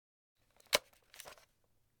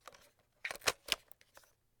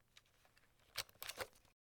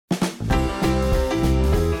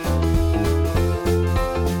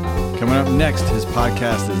next. His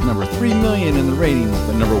podcast is number 3 million in the ratings,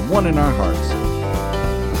 but number 1 in our hearts.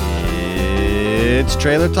 It's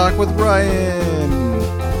Trailer Talk with Ryan.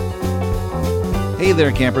 Hey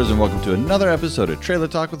there, campers, and welcome to another episode of Trailer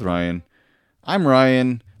Talk with Ryan. I'm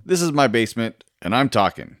Ryan. This is my basement, and I'm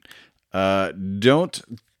talking. Don't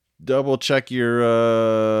double check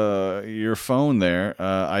your phone there.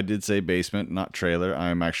 I did say basement, not trailer.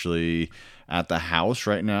 I'm actually at the house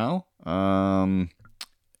right now.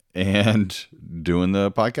 And doing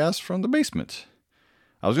the podcast from the basement.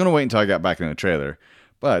 I was going to wait until I got back in the trailer,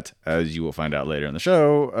 but as you will find out later in the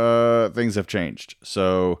show, things have changed.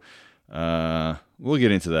 So we'll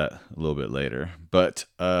get into that a little bit later. But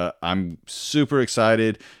I'm super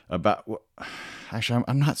excited about... Actually,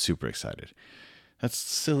 I'm not super excited. That's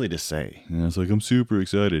silly to say. You know, it's like, I'm super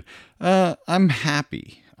excited. I'm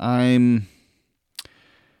happy. I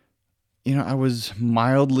was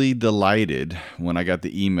mildly delighted when I got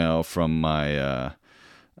the email from my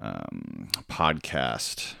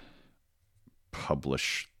podcast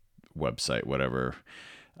publish website, whatever,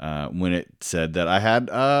 when it said that I had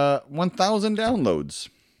 1,000 downloads.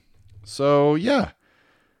 So, yeah,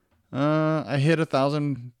 I hit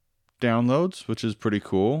 1,000 downloads, which is pretty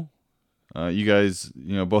cool. You guys,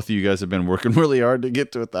 both of you guys have been working really hard to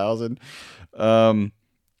get to 1,000.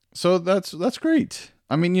 So that's great.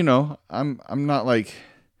 I mean, I'm not like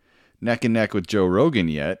neck and neck with Joe Rogan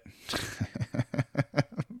yet,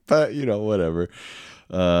 but whatever.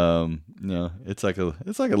 It's like a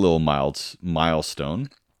little milestone.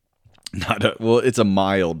 It's a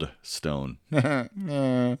mild stone.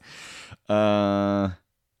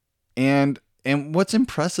 And what's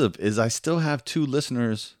impressive is I still have 2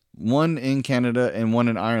 listeners, one in Canada and one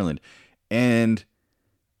in Ireland, and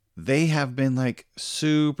they have been like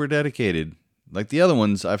super dedicated. Like the other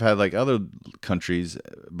ones, I've had like other countries,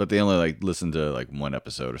 but they only like listen to like one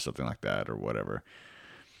episode or something like that or whatever.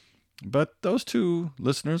 But those 2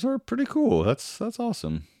 listeners are pretty cool. That's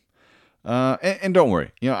awesome. And don't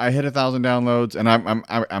worry, I hit 1,000 downloads, and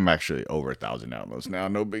I'm actually over 1,000 downloads now.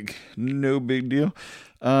 No big deal.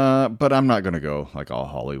 But I'm not gonna go like all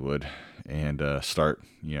Hollywood and start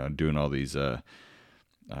doing all these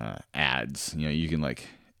ads. You can like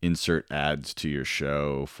insert ads to your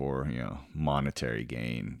show for monetary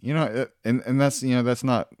gain. And that's that's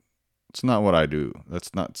not what I do.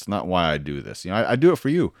 It's not why I do this. I do it for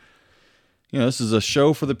you. This is a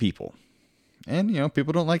show for the people. And,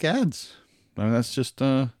 people don't like ads. I mean, that's just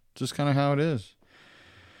kind of how it is.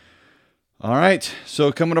 All right.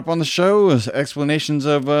 So coming up on the show is explanations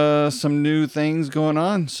of some new things going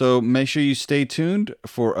on. So make sure you stay tuned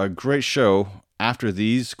for a great show after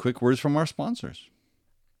these quick words from our sponsors.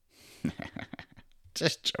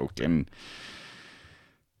 Just joking.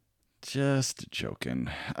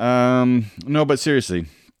 No, but seriously,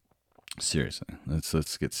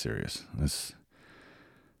 let's get serious. Let's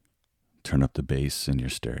turn up the bass in your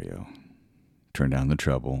stereo, turn down the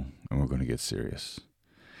treble, and we're going to get serious.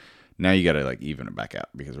 Now you got to like even it back out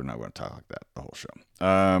because we're not going to talk like that the whole show.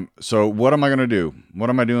 So what am I going to do? What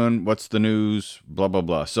am I doing? What's the news? Blah, blah,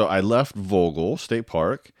 blah. So I left Vogel State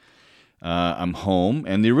Park. I'm home,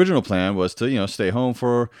 and the original plan was to, stay home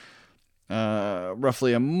for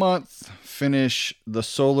roughly a month, finish the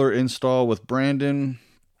solar install with Brandon,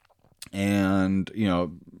 and, a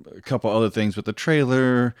couple other things with the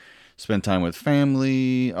trailer, spend time with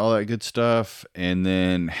family, all that good stuff, and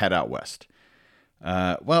then head out west.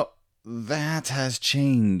 Well, that has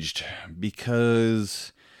changed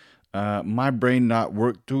because my brain not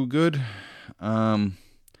worked too good.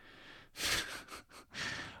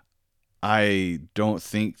 I don't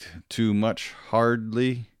think too much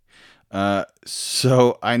hardly.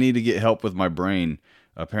 So I need to get help with my brain.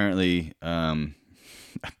 Apparently,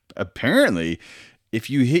 if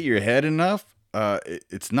you hit your head enough,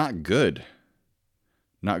 it's not good.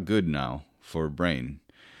 Not good now for brain.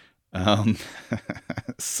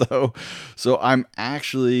 So I'm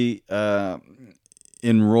actually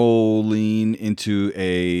enrolling into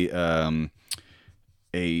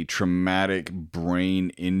a traumatic brain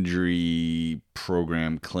injury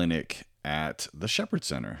program clinic at the Shepherd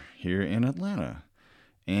Center here in Atlanta.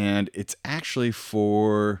 And it's actually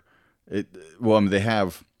for it. Well, they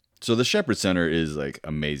have, so the Shepherd Center is like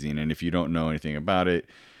amazing. And if you don't know anything about it,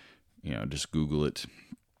 just Google it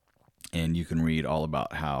and you can read all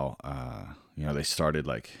about how, they started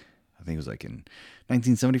like, I think it was like in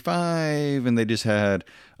 1975, and they just had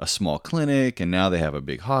a small clinic, and now they have a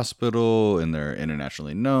big hospital, and they're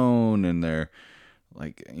internationally known, and they're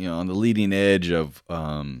like, on the leading edge of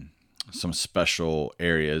some special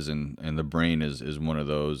areas, and the brain is one of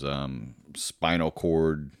those, spinal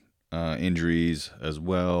cord injuries as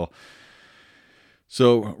well.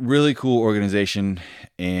 So really cool organization,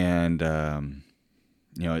 and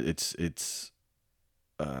it's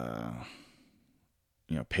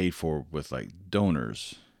paid for with like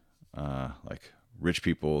donors, like rich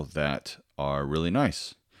people that are really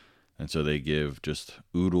nice, and so they give just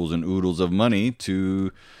oodles and oodles of money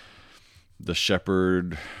to the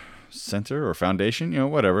Shepherd Center or Foundation,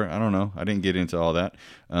 whatever. I don't know. I didn't get into all that,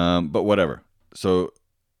 but whatever. So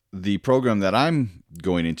the program that I'm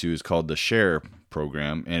going into is called the SHARE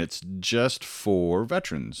program, and it's just for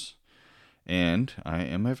veterans. And I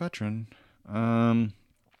am a veteran.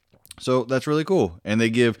 So that's really cool. And they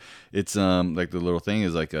give, it's like the little thing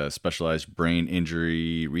is like a specialized brain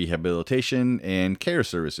injury rehabilitation and care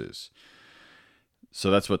services.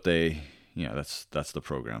 So that's what that's the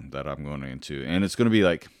program that I'm going into. And it's going to be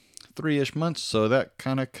like 3-ish months. So that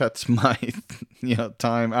kind of cuts my,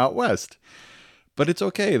 time out west. But it's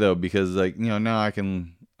okay though, because like, now I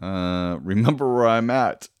can remember where I'm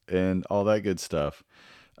at and all that good stuff.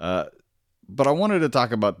 But I wanted to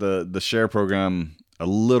talk about the SHARE program a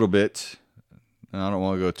little bit. I don't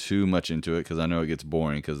want to go too much into it because I know it gets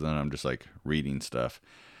boring because then I'm just like reading stuff.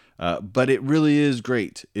 But it really is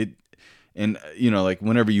great. Like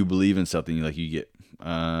whenever you believe in something, you get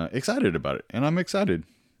excited about it. And I'm excited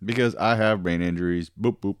because I have brain injuries.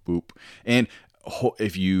 Boop, boop, boop. And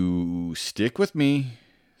if you stick with me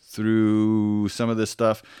through some of this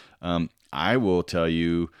stuff, I will tell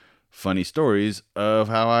you funny stories of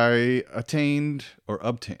how I obtained.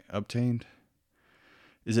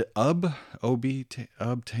 Is it obtained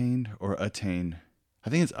or attain? I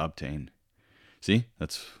think it's obtain. See,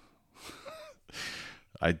 that's.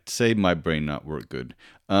 I'd say my brain not work good.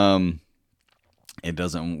 It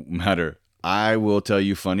doesn't matter. I will tell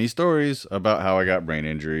you funny stories about how I got brain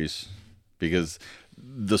injuries because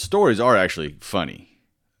the stories are actually funny.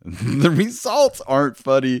 The results aren't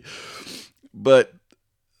funny, but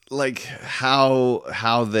like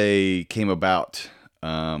how they came about.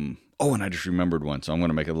 And I just remembered one, so I'm going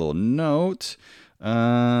to make a little note.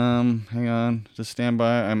 Hang on, just stand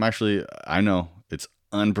by. I know it's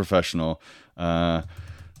unprofessional. Okay.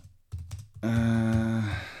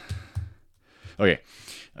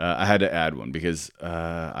 I had to add one because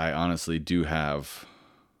I honestly do have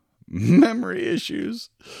memory issues,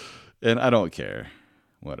 and I don't care.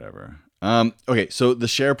 Whatever. Okay, so the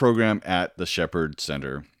SHARE program at the Shepherd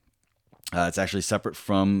Center, it's actually separate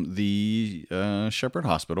from the Shepherd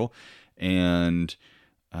Hospital, and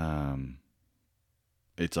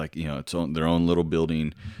it's like their own little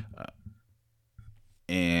building,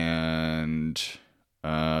 and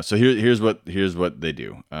so here's what they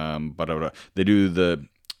do. They do the.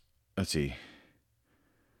 Let's see.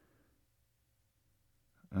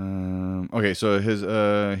 Okay, so here's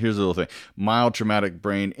a little thing. Mild traumatic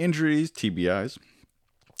brain injuries, TBIs,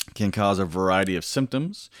 can cause a variety of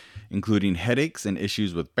symptoms, including headaches and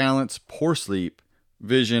issues with balance, poor sleep,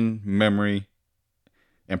 vision, memory,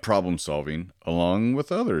 and problem solving, along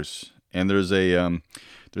with others. And there's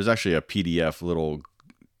actually a PDF little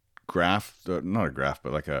graph, not a graph,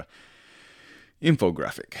 but like a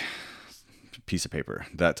infographic piece of paper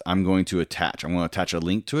that I'm going to attach. I'm going to attach a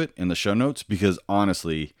link to it in the show notes because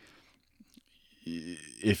honestly, and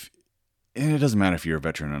it doesn't matter if you're a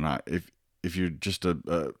veteran or not. If you're just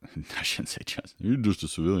I shouldn't say you're just a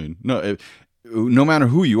civilian. No, no matter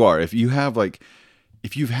who you are, if you've had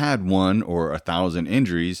 1 or 1,000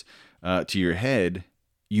 injuries to your head,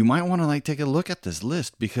 you might want to take a look at this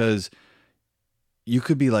list because you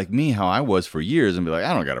could be like me, how I was for years, and be like,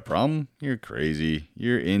 I don't got a problem. You're crazy.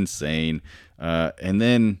 You're insane. And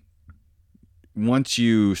then once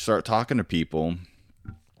you start talking to people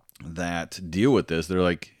that deal with this, they're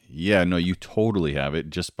like, yeah, no, you totally have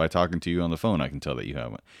it. Just by talking to you on the phone, I can tell that you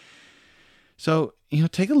have it. So,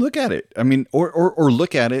 take a look at it. I mean, or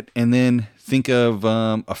look at it and then think of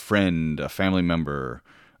a friend, a family member,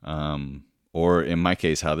 or in my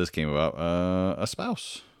case, how this came about, a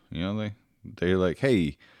spouse. They're like,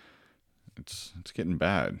 hey, it's getting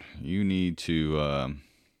bad. You need to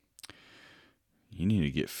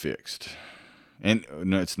get fixed. And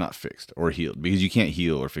no, it's not fixed or healed because you can't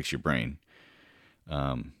heal or fix your brain.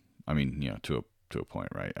 To a point,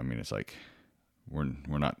 right? I mean, it's like we're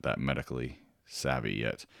not that medically savvy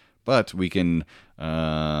yet, but we can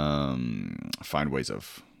find ways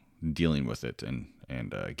of dealing with it and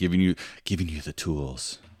giving you the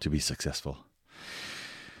tools to be successful.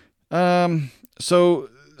 So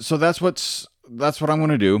that's what I'm going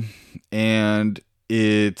to do. And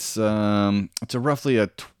it's a roughly a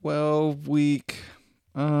 12-week,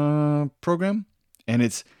 program.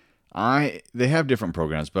 And they have different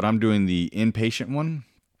programs, but I'm doing the inpatient one.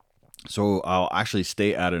 So I'll actually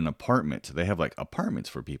stay at an apartment. They have like apartments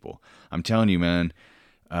for people. I'm telling you, man.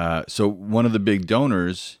 So one of the big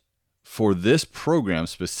donors for this program,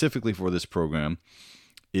 specifically for this program,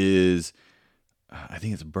 is I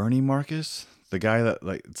think it's Bernie Marcus, the guy that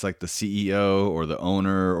like it's like the CEO or the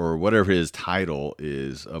owner or whatever his title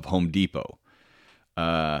is of Home Depot.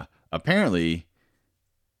 Apparently,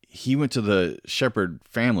 he went to the Shepherd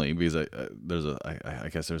family because I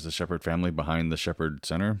guess there's a Shepherd family behind the Shepherd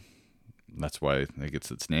Center. That's why it gets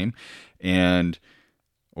its name, and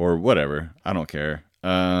or whatever. I don't care.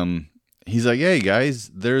 He's like, hey guys,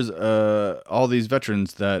 there's all these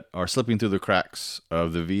veterans that are slipping through the cracks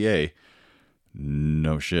of the VA.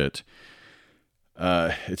 No shit.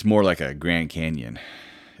 It's more like a Grand Canyon.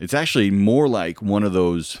 It's actually more like one of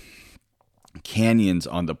those canyons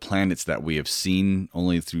on the planets that we have seen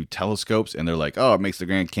only through telescopes, and they're like, oh, it makes the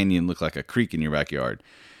Grand Canyon look like a creek in your backyard.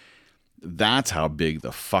 That's how big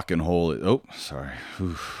the fucking hole is. Oh, sorry.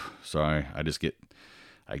 Sorry.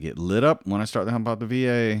 I get lit up when I start talking about the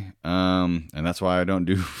VA. And that's why I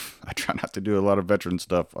try not to do a lot of veteran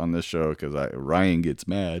stuff on this show because Ryan gets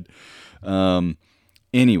mad.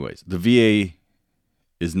 Anyways, the VA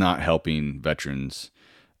is not helping veterans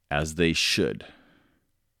as they should.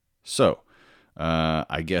 So,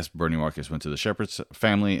 I guess Bernie Marcus went to the Shepherd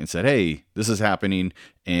family and said, hey, this is happening.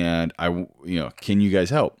 And can you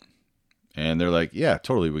guys help? And they're like, yeah,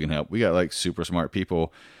 totally, we can help. We got like super smart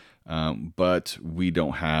people, but we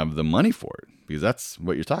don't have the money for it because that's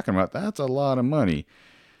what you're talking about. That's a lot of money.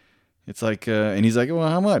 It's like, and he's like, well,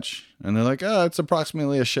 how much? And they're like, oh, it's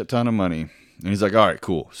approximately a shit ton of money. And he's like, all right,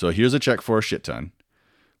 cool. So here's a check for a shit ton.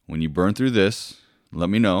 When you burn through this, let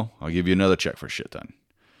me know. I'll give you another check for a shit ton.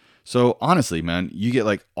 So honestly, man, you get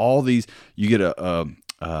like all these, you get a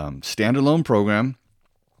standalone program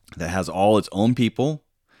that has all its own people.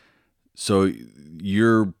 So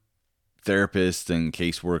your therapists and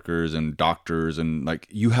caseworkers and doctors and like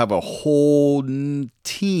you have a whole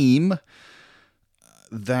team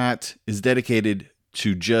that is dedicated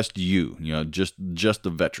to just just the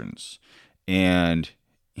veterans. And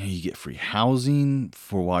you get free housing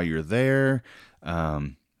for while you're there.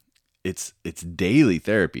 It's daily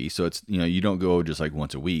therapy, so it's you don't go just like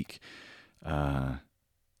once a week.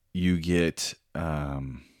 You get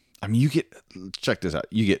check this out.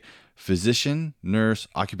 You get physician, nurse,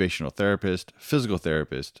 occupational therapist, physical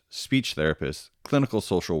therapist, speech therapist, clinical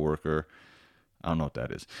social worker. I don't know what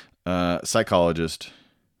that is. Psychologist,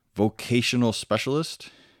 vocational specialist,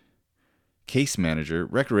 case manager,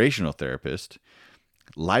 recreational therapist,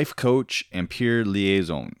 life coach, and peer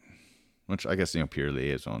liaison. Which I guess, peer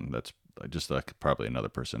liaison, that's just like probably another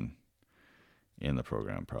person in the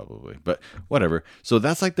program probably. But whatever. So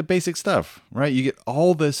that's like the basic stuff, right? You get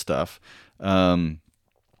all this stuff.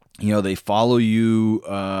 They follow you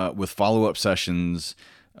with follow-up sessions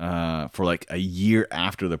for like a year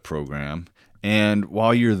after the program. And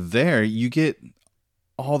while you're there, you get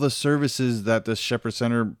all the services that the Shepherd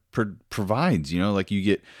Center provides. Like you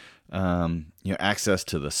get access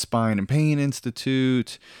to the Spine and Pain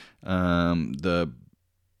Institute, the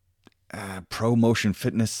Pro Motion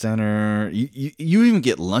Fitness Center. You even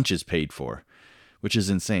get lunches paid for, which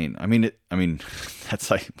is insane. I mean,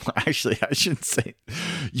 that's like, actually, I shouldn't say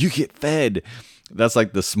you get fed. That's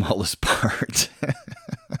like the smallest part.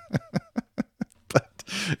 But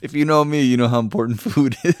if you know me, you know how important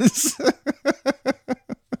food is.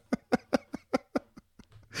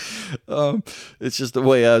 It's just the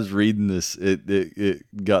way I was reading this. It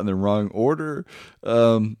got in the wrong order.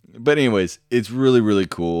 But anyways, it's really, really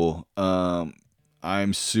cool.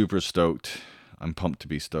 I'm super stoked. I'm pumped to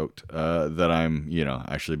be stoked that I'm,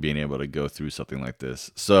 actually being able to go through something like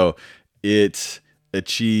this. So it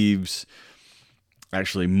achieves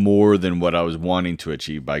actually more than what I was wanting to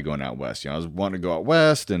achieve by going out west. I was wanting to go out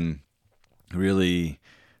west and really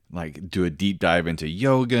like do a deep dive into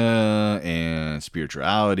yoga and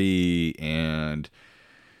spirituality and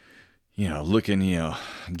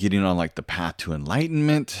getting on like the path to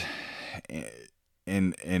enlightenment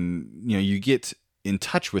and you get in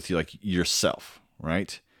touch with like yourself,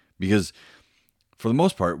 right? Because for the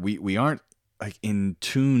most part we aren't like in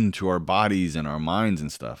tune to our bodies and our minds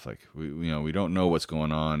and stuff. Like we don't know what's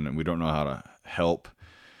going on and we don't know how to help.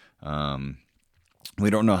 We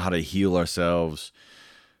don't know how to heal ourselves.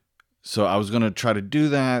 So I was going to try to do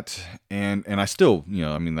that. And I still,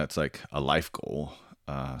 that's like a life goal.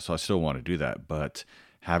 So I still want to do that. But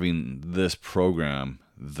having this program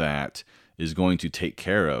that is going to take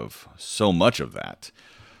care of so much of that.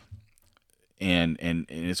 And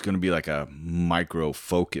it's going to be like a micro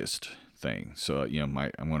focused thing. So, I'm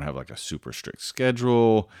going to have like a super strict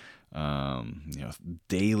schedule.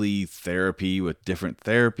 daily therapy with different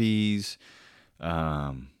therapies.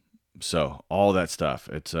 So all that stuff,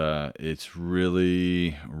 it's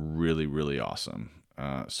really, really, really awesome.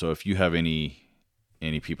 So if you have any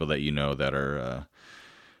people that you know that are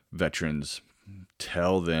veterans,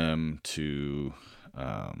 tell them to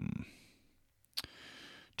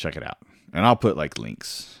check it out. And I'll put like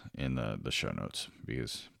links in the show notes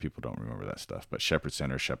because people don't remember that stuff. But Shepherd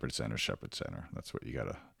Center. That's what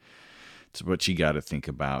you gotta think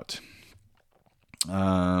about.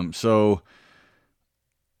 So,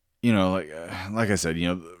 like I said,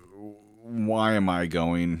 why am I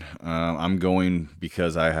going? I'm going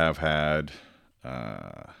because I have had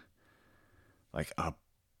like a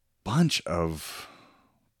bunch of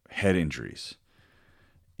head injuries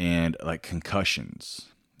and like concussions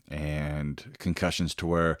to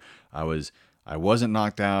where I wasn't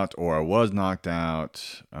knocked out or I was knocked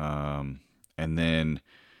out. And then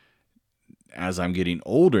as I'm getting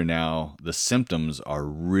older now, the symptoms are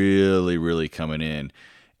really, really coming in.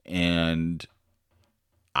 And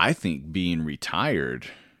I think being retired,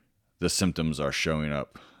 the symptoms are showing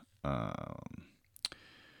up.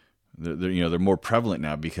 They're more prevalent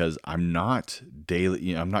now because I'm not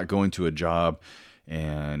daily. I'm not going to a job,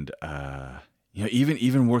 and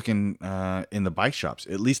even working in the bike shops.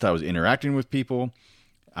 At least I was interacting with people.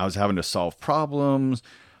 I was having to solve problems.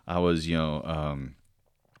 I was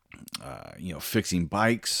fixing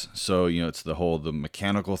bikes. So it's the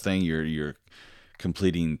mechanical thing. You're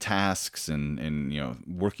completing tasks and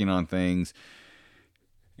working on things.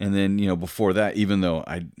 And then before that, even though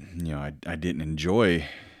I didn't enjoy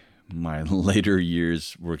my later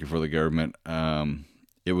years working for the government,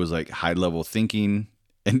 it was like high level thinking.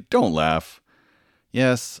 And don't laugh.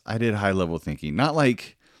 Yes, I did high level thinking. Not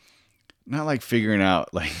like figuring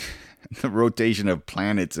out like the rotation of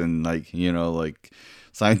planets and like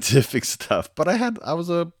scientific stuff. But I was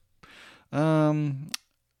a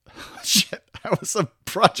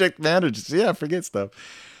project manager. So yeah, I forget stuff.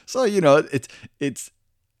 So it's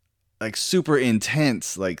like super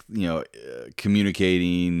intense, like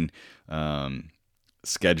communicating,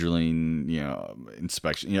 scheduling,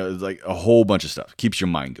 inspection. It's like a whole bunch of stuff. Keeps your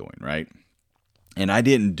mind going, right? And I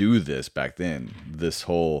didn't do this back then. This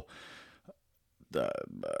whole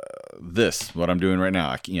what I'm doing right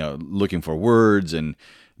now, looking for words and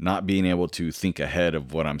not being able to think ahead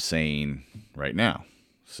of what I'm saying right now.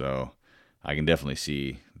 So I can definitely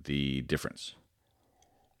see the difference.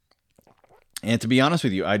 And to be honest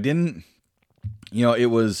with you, I didn't, it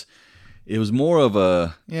was more of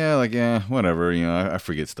a, whatever, I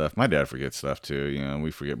forget stuff. My dad forgets stuff too,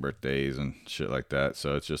 we forget birthdays and shit like that.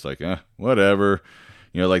 So it's just like, whatever.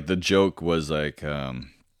 Like the joke was like,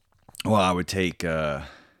 I would take ginkgo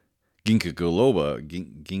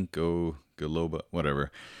biloba,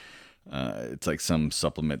 whatever. It's like some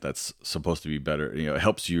supplement that's supposed to be better. It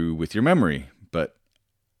helps you with your memory, but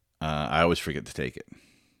I always forget to take it.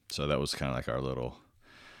 So that was kind of like our little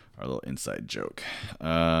inside joke.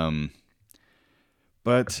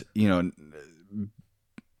 But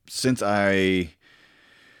since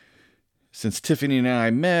Tiffany and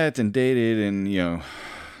I met and dated and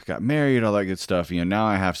got married, all that good stuff, now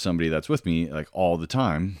I have somebody that's with me like all the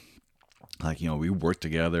time. Like we work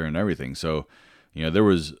together and everything. So there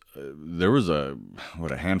was a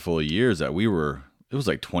handful of years that it was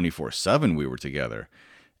like 24/7 we were together.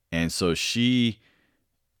 And so she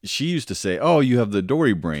used to say, "Oh, you have the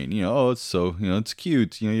Dory brain. It's so, it's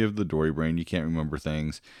cute. You have the Dory brain. You can't remember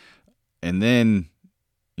things." And then,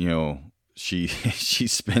 she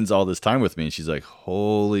spends all this time with me and she's like,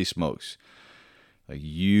 "Holy smokes. Like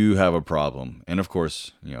you have a problem." And of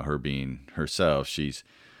course, her being herself, she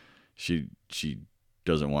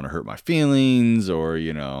doesn't want to hurt my feelings or,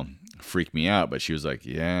 freak me out. But she was like,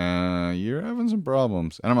 "Yeah, you're having some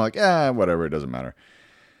problems." And I'm like, whatever. It doesn't matter.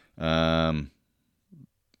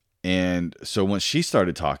 And so once she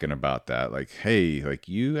started talking about that, like, hey, like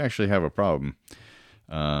you actually have a problem,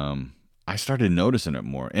 I started noticing it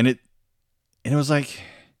more. And it was like,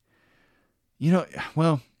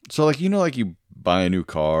 so like, like you buy a new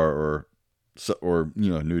car or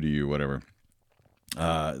new to you, whatever,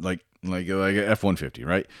 like an F-150,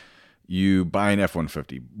 right? You buy an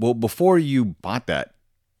F-150. Well, before you bought that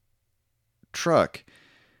truck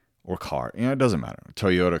or car, it doesn't matter,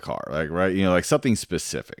 Toyota car, like, right? Like something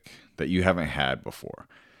specific that you haven't had before.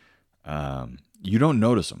 You don't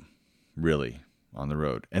notice them really on the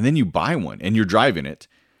road. And then you buy one and you're driving it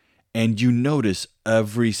and you notice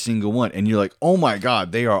every single one. And you're like, oh my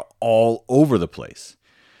God, they are all over the place.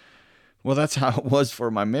 Well, that's how it was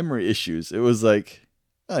for my memory issues. It was like,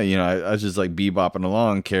 I was just like bebopping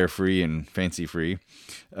along, carefree and fancy free,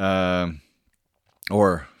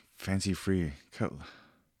 or fancy free,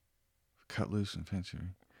 cut loose and fancy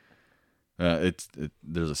free.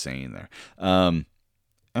 There's a saying there. I'm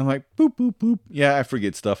like, boop, boop, boop. Yeah, I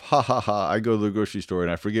forget stuff. Ha, ha, ha. I go to the grocery store and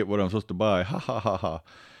I forget what I'm supposed to buy. Ha, ha, ha, ha.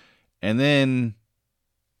 And then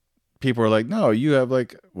people are like, no, you have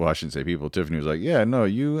like, well, I shouldn't say people. Tiffany was like, yeah, no,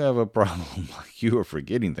 you have a problem. Like, you are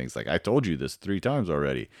forgetting things. Like, I told you this 3 times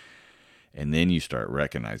already. And then you start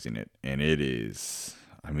recognizing it. And it is,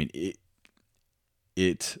 I mean,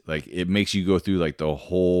 it makes you go through like the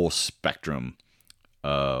whole spectrum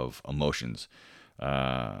of emotions.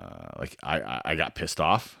 Like I got pissed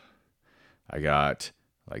off. I got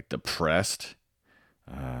like depressed.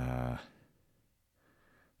 I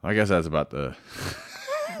guess that's about the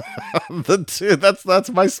the two.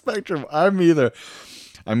 That's my spectrum. I'm either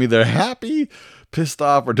happy, pissed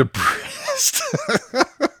off, or depressed.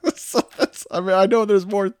 So I know there's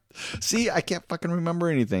more. See, I can't fucking remember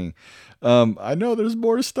anything. I know there's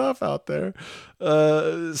more stuff out there.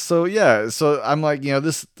 So yeah, so I'm like,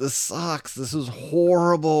 this sucks. This is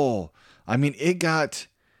horrible. I mean, it got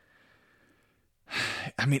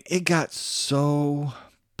so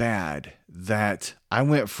bad that I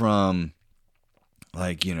went from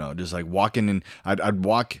like, just like walking in, I'd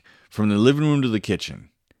walk from the living room to the kitchen,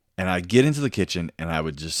 and I'd get into the kitchen and I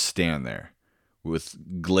would just stand there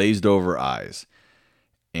with glazed over eyes.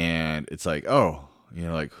 And it's like, oh,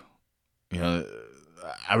 I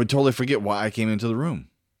would totally forget why I came into the room.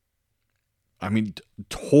 I mean,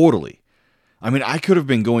 totally. I mean, I could have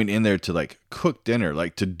been going in there to like cook dinner,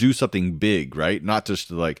 like to do something big, right? Not just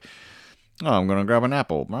to like, oh, I'm going to grab an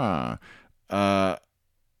apple.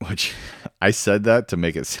 Which I said that to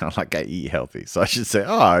make it sound like I eat healthy. So I should say,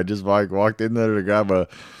 oh, I just walked in there to grab a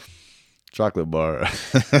chocolate bar.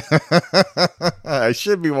 I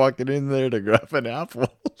should be walking in there to grab an apple.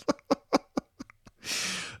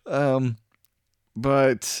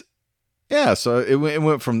 But yeah, so it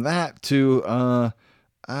went from that to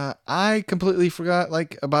I completely forgot,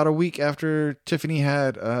 like about a week after Tiffany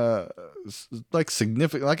had like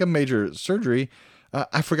significant, like a major surgery,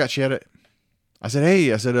 I forgot she had it. I said, hey,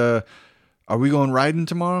 are we going riding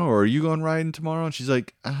tomorrow, or are you going riding tomorrow? And she's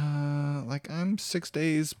like I'm 6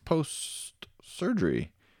 days post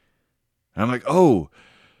surgery. And I'm like, oh,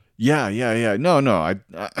 yeah. No,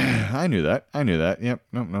 I knew that. Yep.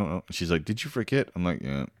 No. She's like, did you forget? I'm like,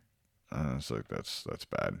 yeah. It's like, that's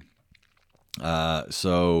bad.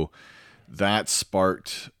 So that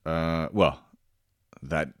sparked, well,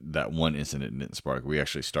 that one incident didn't spark. We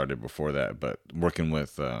actually started before that, but working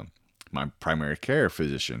with my primary care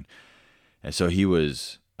physician. And so he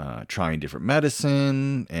was trying different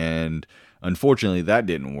medicine, and unfortunately that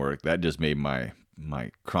didn't work. That just made my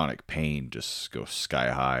chronic pain just go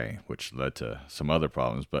sky high, which led to some other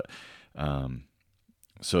problems. But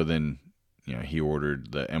so then, he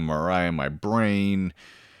ordered the MRI in my brain,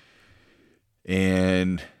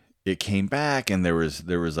 and it came back, and there was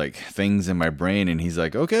like things in my brain, and he's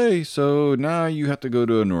like, okay, so now you have to go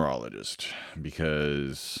to a neurologist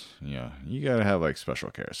because you gotta have like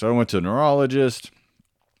special care. So I went to a neurologist.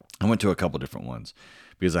 I went to a couple different ones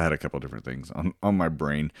because I had a couple different things on my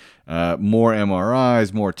brain, more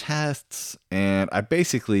MRIs, more tests, and I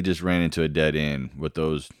basically just ran into a dead end with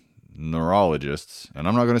those neurologists. And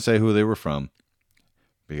I'm not going to say who they were from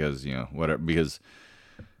because whatever, because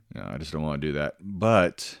I just don't want to do that.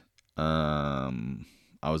 But I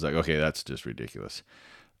was like, okay, that's just ridiculous.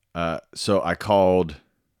 So I called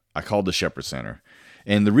the Shepherd Center,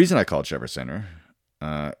 and the reason I called Shepherd Center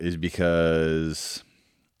is because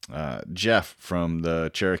Jeff from the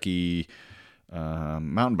Cherokee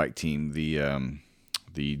mountain bike team,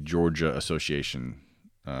 the Georgia Association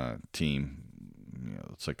team,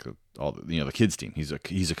 it's like all the kids team. He's a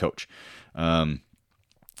coach.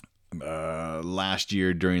 Last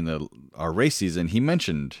year during our race season, he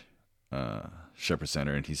mentioned Shepherd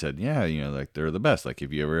Center, and he said, yeah, like they're the best. Like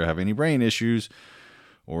if you ever have any brain issues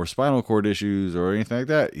or spinal cord issues or anything like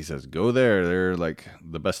that, he says, go there. They're like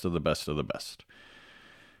the best of the best of the best.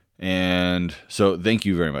 And so thank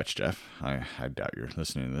you very much, Jeff. I doubt you're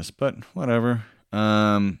listening to this, but whatever.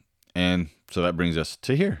 And so that brings us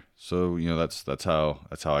to here. So, that's how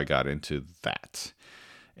I got into that.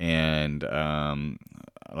 And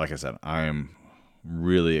like I said, I am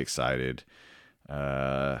really excited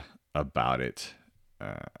about it,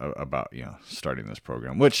 about starting this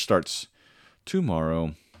program, which starts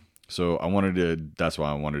tomorrow. So that's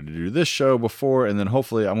why I wanted to do this show before, and then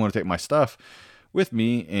hopefully I'm going to take my stuff with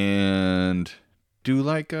me and do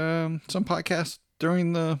like some podcasts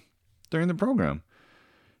during the program,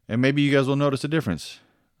 and maybe you guys will notice a difference.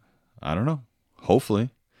 I don't know. Hopefully.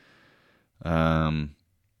 And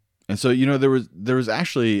so, there was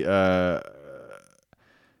actually, uh,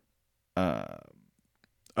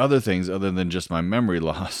 other things other than just my memory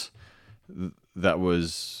loss that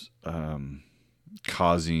was,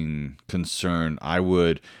 causing concern.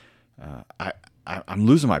 I'm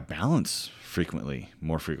losing my balance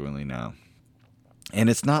more frequently now. And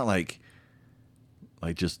it's not like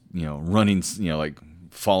just, running, like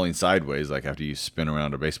falling sideways, like after you spin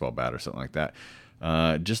around a baseball bat or something like that.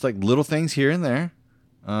 Just like little things here and there,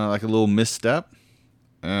 like a little misstep,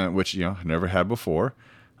 which, I never had before.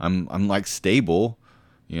 I'm like stable,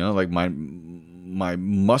 like my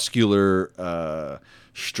muscular,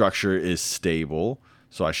 structure is stable.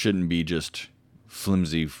 So I shouldn't be just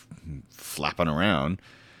flimsy flapping around.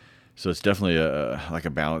 So it's definitely like a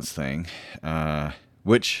balance thing,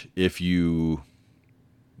 which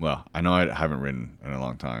well, I know I haven't ridden in a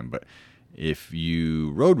long time, but if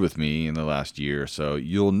you rode with me in the last year or so,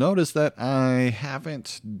 you'll notice that I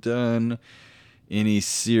haven't done any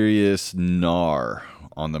serious gnar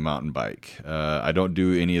on the mountain bike. I don't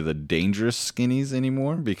do any of the dangerous skinnies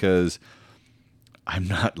anymore because I'm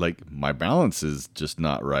not my balance is just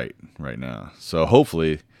not right now. So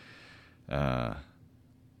hopefully, the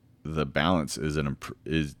balance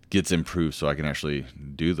gets improved so I can actually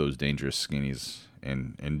do those dangerous skinnies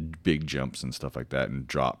and big jumps and stuff like that and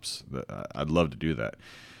drops. I'd love to do that.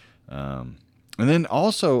 And then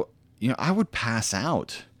also, I would pass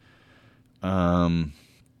out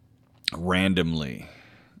randomly,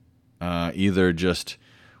 either just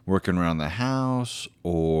working around the house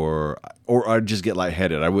or I'd just get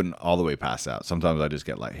lightheaded. I wouldn't all the way pass out. Sometimes I just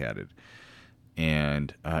get lightheaded.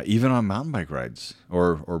 And even on mountain bike rides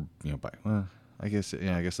or bike. Well, I guess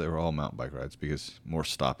they were all mountain bike rides because more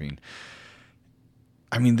stopping.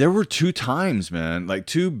 I mean, there were 2 times, man, like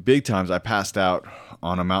 2 big times I passed out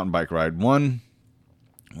on a mountain bike ride. One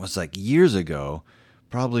was like years ago,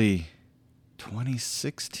 probably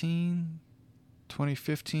 2016,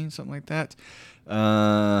 2015, something like that.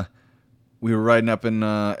 We were riding up in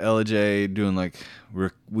LJ doing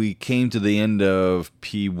we came to the end of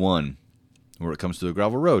P1 where it comes to the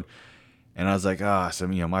gravel road. And I was like,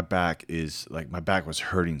 my back was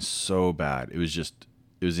hurting so bad. It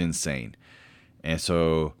was insane. And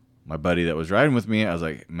so my buddy that was riding with me, I was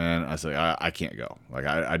like, man, I can't go.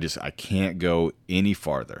 I can't go any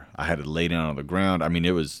farther. I had to lay down on the ground. I mean,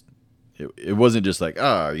 it wasn't just it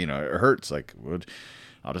hurts.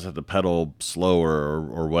 I'll just have to pedal slower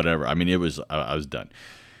or whatever. I mean, I was done.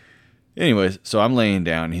 Anyways, so I'm laying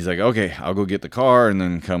down and he's like, okay, I'll go get the car and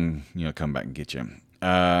then come back and get you.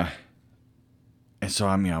 And so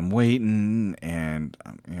I'm waiting and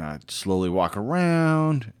I slowly walk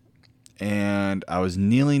around and I was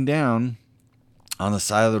kneeling down on the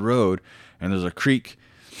side of the road and there's a creek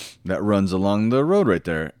that runs along the road right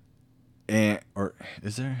there. Or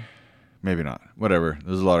is there? Maybe not. Whatever.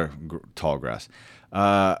 There's a lot of tall grass.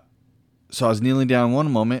 So I was kneeling down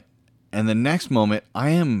one moment, and the next moment, I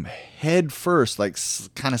am head first,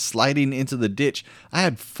 kind of sliding into the ditch. I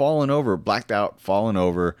had fallen over, blacked out, fallen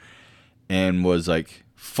over, and was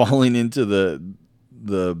falling into the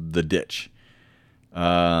ditch.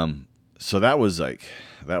 So that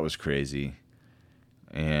was crazy,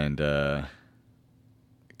 and it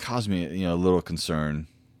caused me a little concern,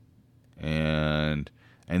 and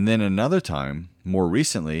then another time, more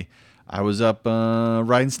recently, I was up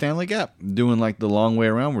riding Stanley Gap, doing the long way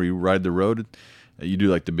around where you ride the road. You do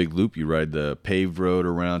the big loop. You ride the paved road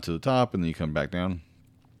around to the top, and then you come back down.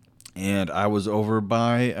 And I was over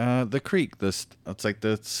by the creek. It's like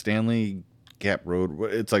the Stanley Gap Road.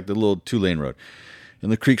 It's like the little 2-lane road,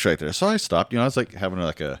 and the creek's right there. So I stopped. I was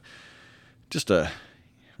having just a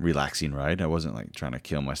relaxing ride. I wasn't trying to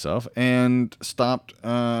kill myself, and stopped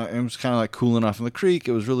and was kind of cooling off in the creek.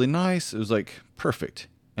 It was really nice. It was perfect.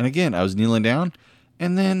 And again, I was kneeling down,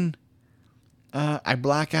 and then I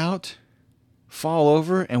black out, fall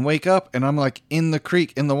over, and wake up, and I'm in the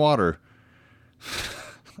creek in the water.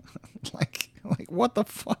 What the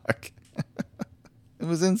fuck? It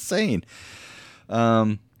was insane.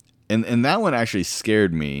 And that one actually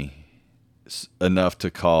scared me enough to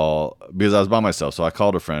call, because I was by myself, so I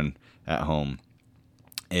called a friend at home,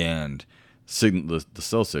 and the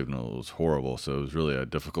cell signal was horrible, so it was really a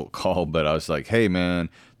difficult call. But I was like, hey man,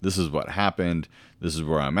 this is what happened, this is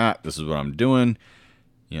where I'm at, this is what I'm doing,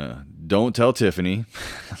 don't tell Tiffany.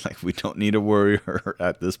 We don't need to worry her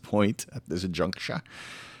at this point, at this juncture.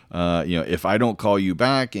 If I don't call you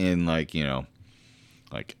back in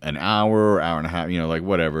an hour or hour and a half,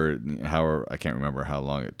 whatever, however, I can't remember how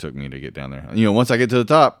long it took me to get down there. Once I get to the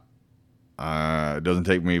top, it doesn't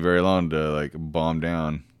take me very long to bomb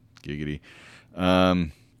down. Giggity.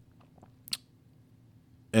 And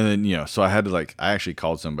then, so I had to I actually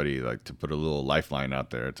called somebody to put a little lifeline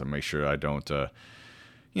out there to make sure I don't,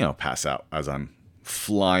 pass out as I'm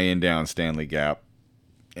flying down Stanley Gap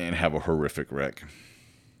and have a horrific wreck.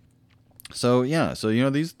 So yeah,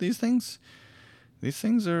 these things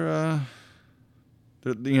are,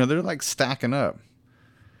 they're like stacking up.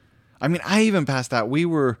 I mean, I even passed out.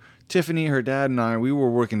 Tiffany, her dad, and I, we were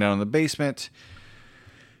working down in the basement,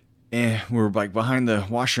 and we were behind the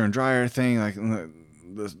washer and dryer thing, in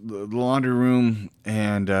the laundry room,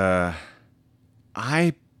 and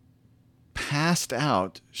I passed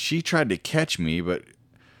out. She tried to catch me, but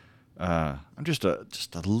I'm just a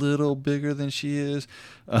little bigger than she is,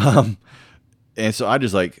 and so I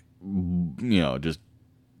just just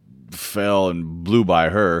fell and blew by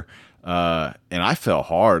her, and I fell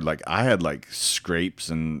hard. I had scrapes,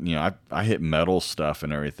 and I hit metal stuff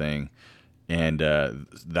and everything, and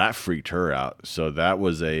that freaked her out. So that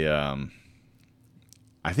was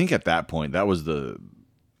I think at that point that was the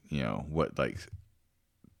what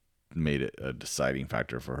made it a deciding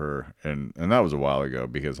factor for her, and that was a while ago,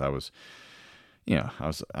 because I was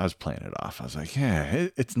playing it off. I was like, yeah,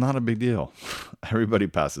 it's not a big deal. Everybody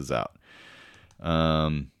passes out.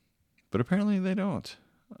 But apparently they don't.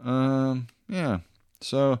 Yeah.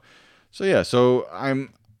 So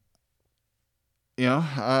I'm,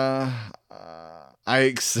 I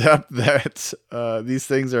accept that these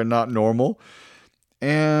things are not normal,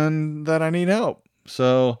 and that I need help.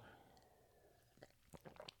 So,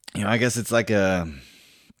 I guess it's like an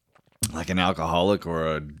alcoholic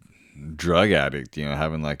or a drug addict,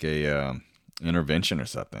 having a intervention or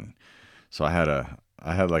something. So I had a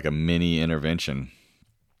mini intervention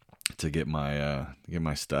to get my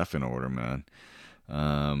stuff in order, man.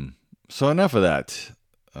 So enough of that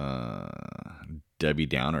Debbie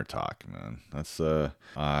Downer talk, man. That's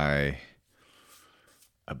about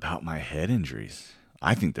my head injuries.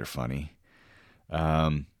 I think they're funny.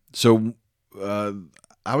 So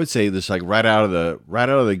I would say this, right out of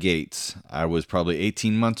the gates, I was probably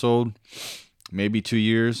 18 months old, maybe 2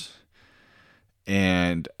 years,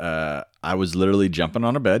 and I was literally jumping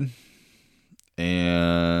on a bed,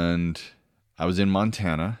 and I was in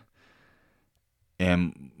Montana,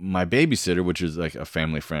 and my babysitter, which is a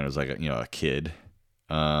family friend, was a kid,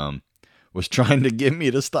 was trying to get me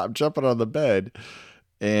to stop jumping on the bed,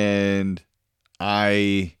 and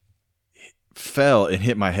I fell and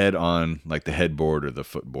hit my head on the headboard or the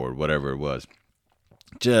footboard, whatever it was.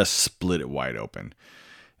 Just split it wide open,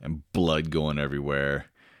 and blood going everywhere,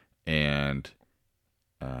 and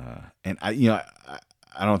I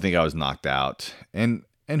don't think I was knocked out, and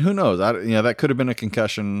who knows, that could have been a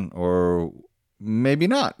concussion, or maybe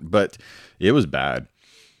not, but it was bad.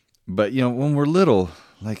 But when we're little,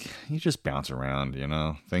 you just bounce around,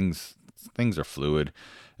 things are fluid.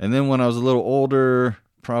 And then when I was a little older,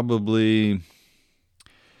 probably,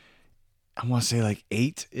 I want to say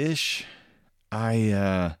 8-ish,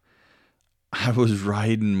 I was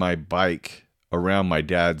riding my bike around my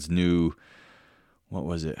dad's new, what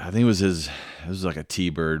was it? I think it was a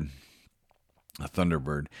T-Bird, a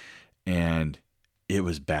Thunderbird, and it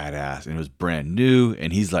was badass, and it was brand new,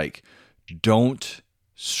 and he's like, don't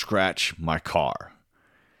scratch my car.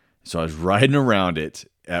 So I was riding around it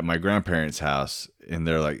at my grandparents' house, and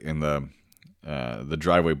they're in the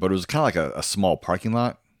driveway, but it was kind of a small parking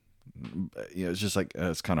lot. It's just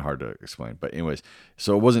it's kind of hard to explain, but anyways,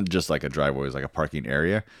 so it wasn't just a driveway, it was a parking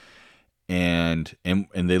area, and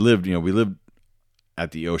they lived, we lived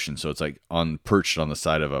at the ocean, so it's perched on the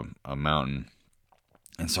side of a mountain.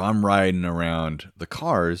 And so I'm riding around the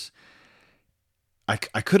cars. I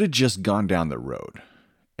could have just gone down the road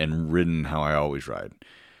and ridden how I always ride,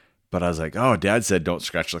 but I was like, oh, Dad said don't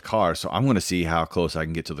scratch the car, so I'm going to see how close I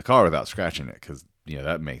can get to the car without scratching it, because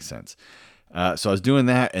that makes sense. So I was doing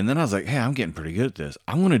that, and then I was like, hey, I'm getting pretty good at this.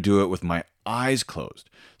 I'm going to do it with my eyes closed.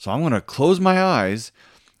 So I'm going to close my eyes,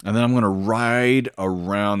 and then I'm going to ride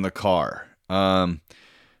around the car.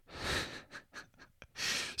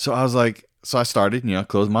 So I was like, so I started,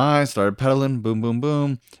 closed my eyes, started pedaling, boom, boom,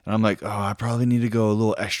 boom. And I'm like, oh, I probably need to go a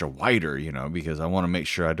little extra wider, because I want to make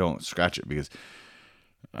sure I don't scratch it. Because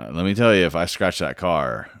let me tell you, if I scratch that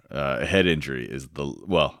car, a head injury is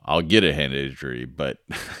I'll get a head injury, but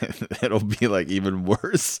it'll be even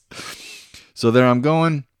worse. So there I'm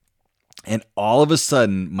going. And all of a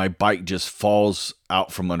sudden, my bike just falls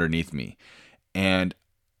out from underneath me. And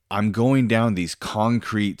I'm going down these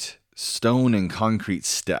stone and concrete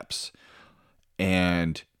steps.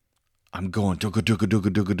 And I'm going, dugga, dugga, dugga,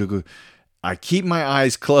 dugga, dugga. I keep my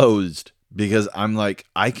eyes closed, because I'm like,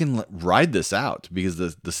 I can ride this out because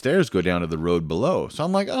the stairs go down to the road below. So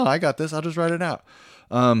I'm like, oh, I got this. I'll just ride it out.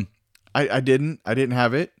 I didn't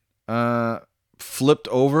have it. Flipped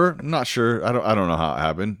over. I'm not sure. I don't know how it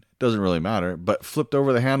happened. It doesn't really matter. But flipped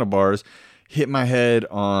over the handlebars, hit my head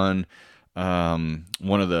on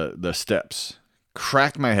one of the steps,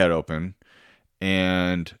 cracked my head open,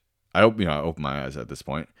 and I opened my eyes at this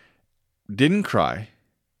point. Didn't cry.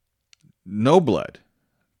 No blood.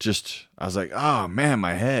 Just, I was like, oh man,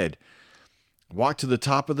 my head. Walk to the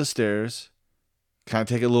top of the stairs, kind of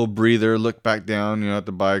take a little breather, look back down, at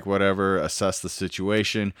the bike, whatever, assess the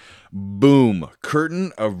situation. Boom,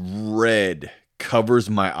 curtain of red covers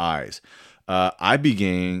my eyes. I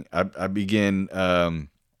began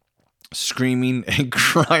screaming and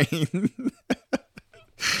crying.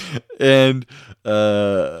 And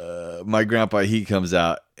my grandpa, he comes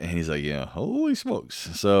out and he's like, holy smokes.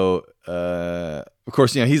 So, of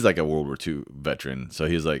course, he's like a World War II veteran. So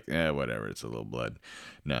he's like, whatever, it's a little blood.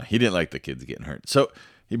 No, he didn't like the kids getting hurt. So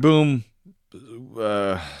he,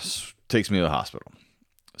 takes me to the hospital.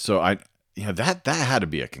 So that had to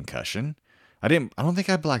be a concussion. I don't think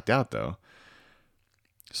I blacked out though.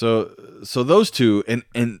 So those two,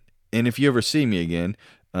 and if you ever see me again,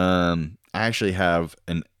 I actually have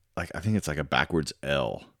I think it's like a backwards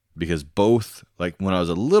L, because both, like when I was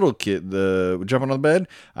a little kid, jumping on the bed,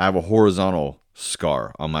 I have a horizontal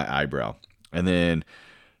scar on my eyebrow. And then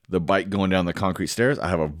the bike going down the concrete stairs, I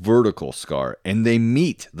have a vertical scar, and they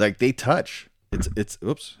meet, like they touch. It's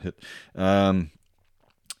an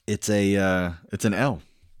L.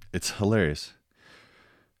 It's hilarious.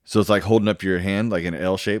 So it's like holding up your hand like an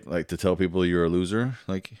L shape, like to tell people you're a loser.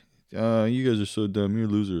 Like, you guys are so dumb, you're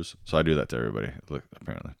losers. So I do that to everybody, look,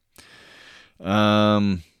 apparently.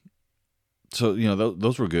 So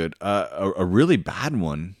those were good. A really bad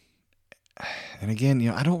one, and again,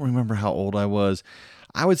 I don't remember how old I was.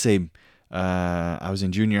 I would say I was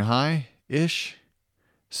in junior high ish,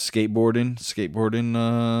 skateboarding.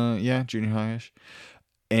 Junior high ish,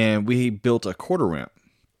 and we built a quarter ramp,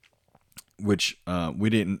 which we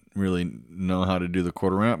didn't really know how to do the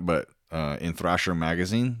quarter ramp, but in Thrasher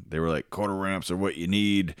magazine, they were like, quarter ramps are what you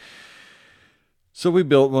need. So we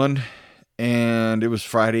built one, and it was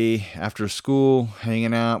Friday after school,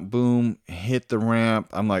 hanging out, boom, hit the ramp.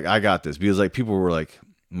 I'm like, I got this, because like people were like,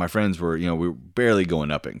 my friends were, we were barely going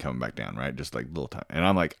up it and coming back down, right? Just like little time. And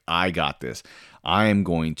I'm like, I got this. I am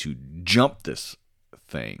going to jump this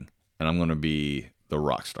thing, and I'm going to be the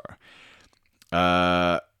rock star.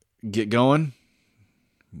 Get going,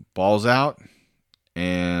 balls out,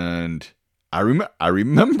 and I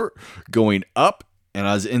remember going up, and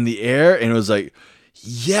I was in the air, and it was like,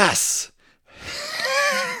 yes.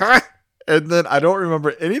 And then I don't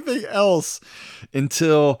remember anything else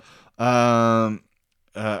until my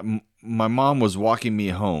mom was walking me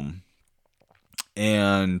home,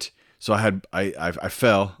 and so I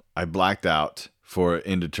fell, I blacked out for an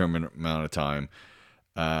indeterminate amount of time.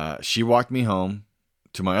 She walked me home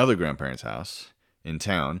to my other grandparents' house in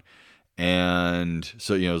town, and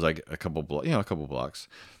so it was like a couple blocks,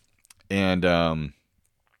 and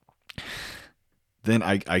then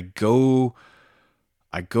I go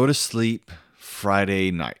to sleep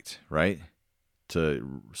Friday night, right,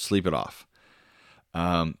 to sleep it off.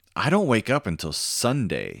 I don't wake up until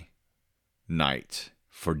Sunday night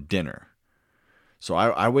for dinner. So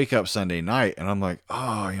I wake up Sunday night, and I'm like, oh,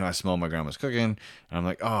 I smell my grandma's cooking, and I'm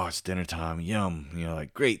like, oh, it's dinner time, yum,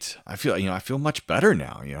 like great. I feel much better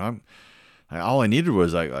now. All I needed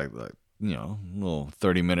was like a little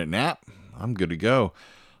 30-minute nap. I'm good to go.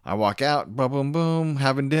 I walk out, boom, boom, boom,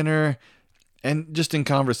 having dinner, and just in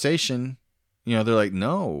conversation, they're like,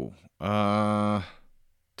 no,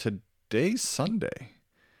 today's Sunday.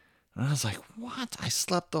 And I was like, what? I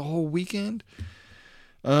slept the whole weekend?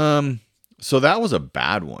 So that was a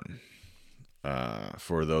bad one.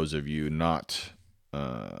 For those of you not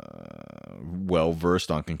well versed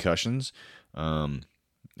on concussions,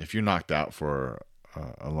 if you're knocked out for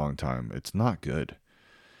a long time, it's not good.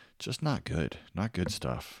 Just not good. Not good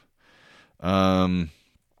stuff.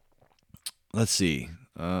 Let's see.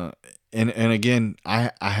 And again,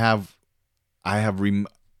 I have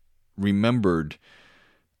remembered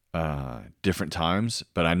different times,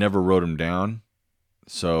 but I never wrote them down.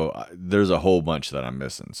 So there's a whole bunch that I'm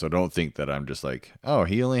missing. So don't think that I'm just like, oh,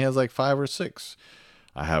 he only has like 5 or 6.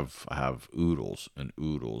 I have oodles and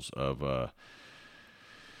oodles of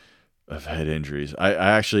head injuries.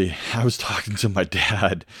 I was talking to my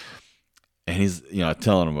dad, and he's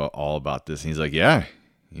telling him all about this, and he's like, yeah,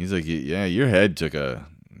 your head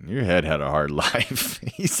had a hard life.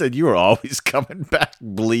 He said you were always coming back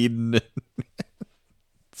bleeding.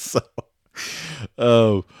 So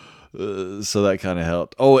Oh, so that kind of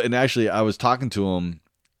helped. Oh, and actually, I was talking to him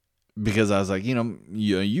because I was like,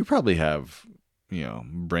 you probably have,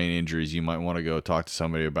 brain injuries you might want to go talk to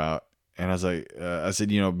somebody about. And I was like, I said,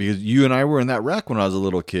 because you and I were in that wreck when I was a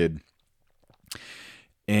little kid.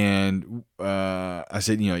 And I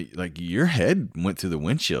said, like your head went through the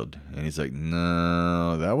windshield. And he's like,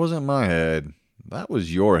 no, that wasn't my head. That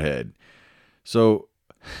was your head. So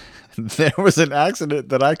there was an accident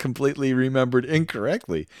that I completely remembered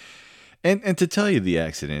incorrectly. And to tell you the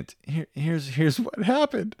accident, here's what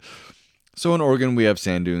happened. So in Oregon, we have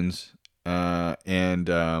sand dunes. Sand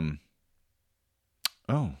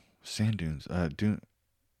dunes.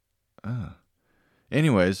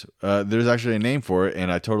 Anyways, there's actually a name for it,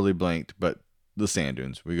 and I totally blanked. But the sand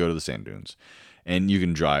dunes. We go to the sand dunes, and you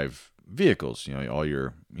can drive vehicles. All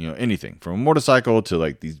your, anything from a motorcycle to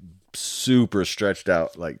like these super stretched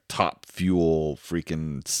out like top fuel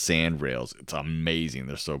freaking sand rails. It's amazing.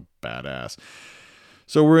 They're so badass.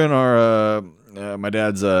 So we're in our my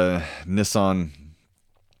dad's Nissan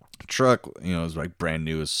truck. It was like brand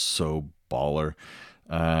new. It's so baller.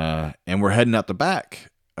 And we're heading out the back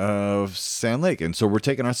of Sand Lake. And so we're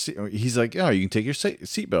taking our seat. He's like, oh, you can take your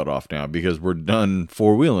seatbelt off now because we're done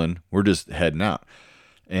four-wheeling. We're just heading out.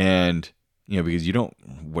 And, because you don't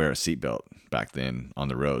wear a seatbelt back then on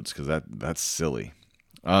the roads because that's silly.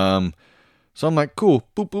 So I'm like, cool,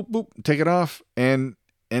 boop, boop, boop, take it off. And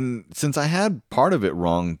since I had part of it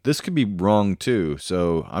wrong, this could be wrong too.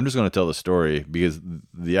 So I'm just going to tell the story because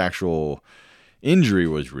the actual injury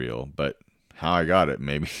was real, but how I got it,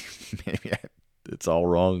 maybe it's all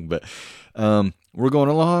wrong. But we're going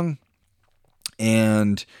along,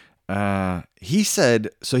 and he said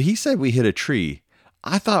we hit a tree.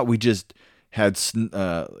 I thought we just had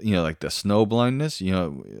like the snow blindness. It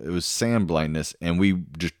was sand blindness, and we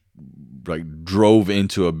just like drove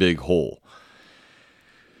into a big hole.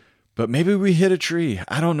 But maybe we hit a tree.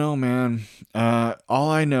 I don't know, man. All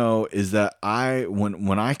I know is that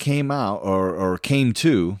when I came out or came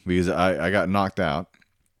to, because I got knocked out,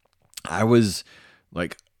 I was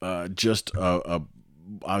like I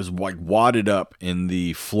was like wadded up in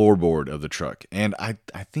the floorboard of the truck, and I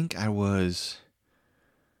think I wouldn't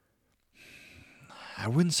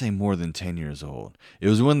say more than 10 years old. It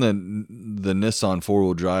was when the Nissan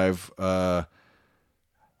 4-wheel drive.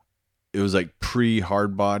 It was like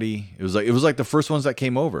pre-hard body. It was like the first ones that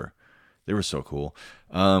came over. They were so cool.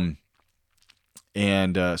 So I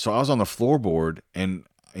was on the floorboard, and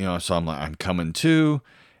so I'm like, I'm coming to,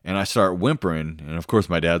 and I start whimpering, and of course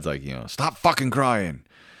my dad's like, stop fucking crying.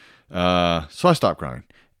 So I stopped crying,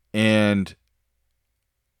 and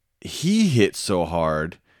he hit so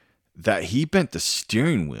hard that he bent the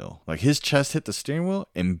steering wheel. Like his chest hit the steering wheel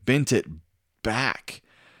and bent it back.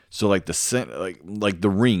 So like the center, like the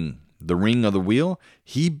ring of the wheel,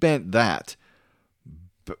 he bent that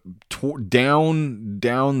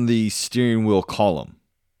down the steering wheel column.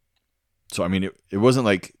 So I mean, it wasn't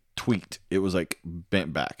like tweaked; it was like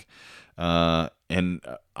bent back. And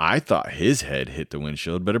I thought his head hit the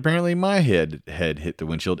windshield, but apparently my head hit the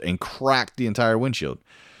windshield and cracked the entire windshield.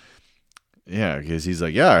 Yeah, because he's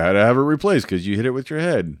like, yeah, I had to have it replaced because you hit it with your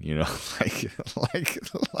head. Like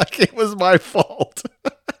it was my fault.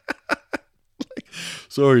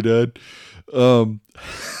 Sorry, Dad. I'll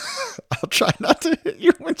try not to hit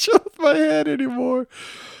your windshield with my head anymore.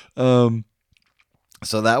 So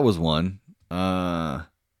that was one. And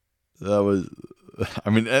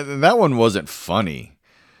that one wasn't funny.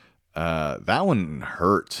 That one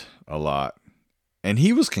hurt a lot. And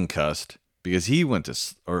he was concussed because he went to,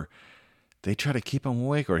 or they tried to keep him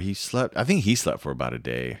awake, or he slept. I think he slept for about a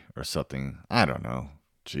day or something. I don't know.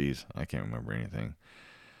 Jeez, I can't remember anything.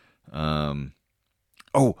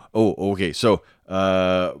 Okay. So,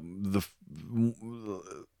 the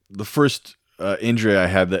first injury I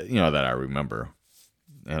had that I remember,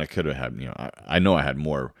 and I could have had, I know I had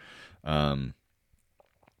more.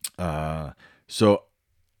 So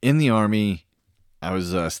in the Army, I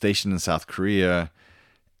was stationed in South Korea,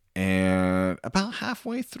 and about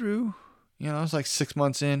halfway through, I was like 6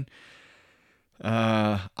 months in.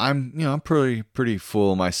 I'm pretty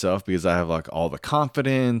full of myself because I have like all the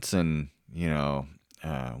confidence, and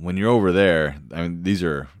when you're over there, I mean, these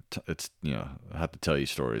are, I have to tell you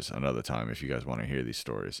stories another time if you guys want to hear these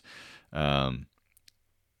stories.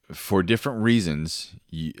 For different reasons,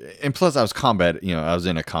 and plus I was I was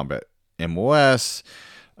in a combat MOS,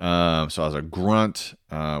 so I was a grunt.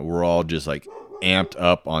 We're all just like amped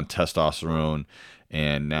up on testosterone,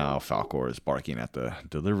 and now Falkor is barking at the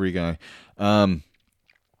delivery guy.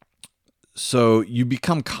 So you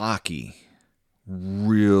become cocky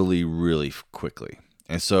really, really quickly.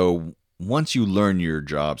 And so once you learn your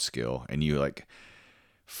job skill and you like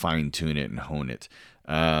fine tune it and hone it,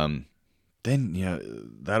 then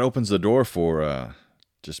that opens the door for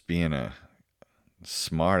just being a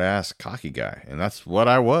smart ass cocky guy. And that's what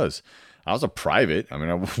I was. I was a private. I mean,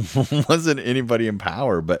 I wasn't anybody in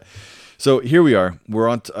power, but so here we are. We're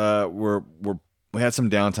on. We had some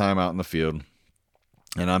downtime out in the field,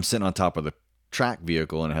 and I'm sitting on top of the track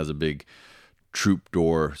vehicle, and it has a big troop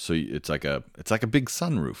door, so it's like a big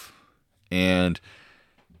sunroof. And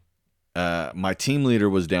my team leader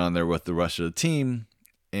was down there with the rest of the team,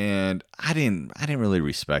 and I didn't really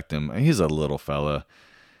respect him. He's a little fella,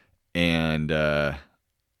 and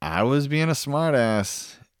I was being a smart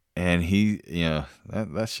ass, and he,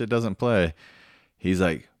 that shit doesn't play. He's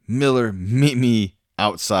like, Miller, meet me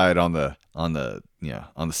outside on the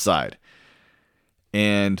side.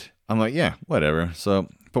 And I'm like, yeah, whatever. So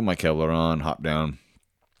put my Kevlar on, hop down.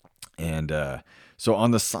 And so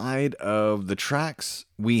on the side of the tracks,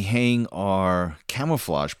 we hang our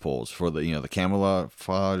camouflage poles for the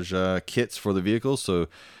camouflage kits for the vehicles. So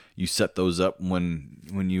you set those up when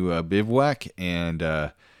you bivouac,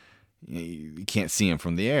 and you can't see them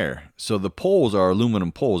from the air. So the poles are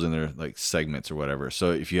aluminum poles, and they're like segments or whatever.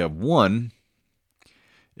 So if you have one,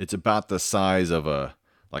 it's about the size of a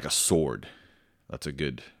sword. That's a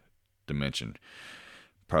good dimension.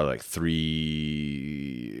 Probably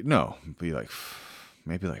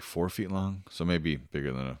maybe like 4 feet long. So maybe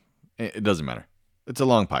bigger than it doesn't matter. It's a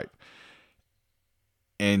long pipe.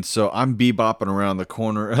 And so I'm bebopping around the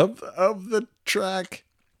corner of the track.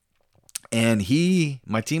 And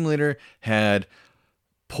my team leader, had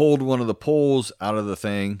pulled one of the poles out of the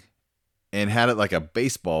thing and had it like a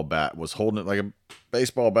baseball bat, was holding it like a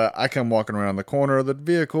baseball bat. I come walking around the corner of the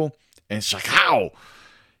vehicle, and it's like, how?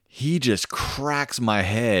 He just cracks my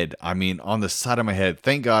head. I mean, on the side of my head.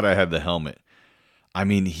 Thank God I had the helmet. I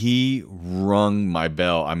mean, he rung my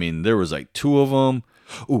bell. I mean, there was like 2 of them.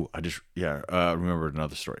 Ooh, remembered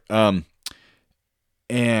another story.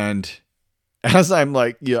 And as I'm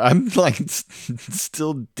like, I'm like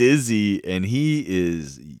still dizzy, and he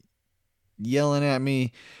is yelling at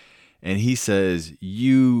me, and he says,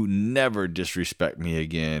 "You never disrespect me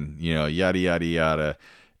again," yada, yada, yada.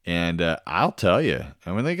 And I'll tell you,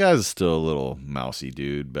 I mean, that guy's still a little mousy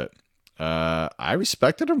dude, but I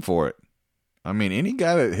respected him for it. I mean, any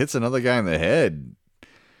guy that hits another guy in the head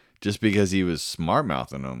just because he was smart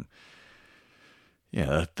mouthing him,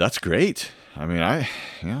 that's great. I mean,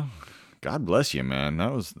 God bless you, man.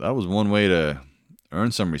 That was one way to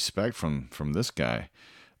earn some respect from this guy.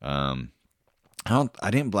 I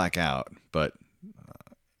didn't black out, but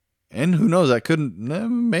and who knows? That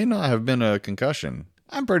may not have been a concussion.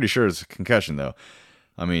 I'm pretty sure it's a concussion, though.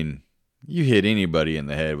 I mean, you hit anybody in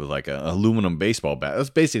the head with like an aluminum baseball bat. That's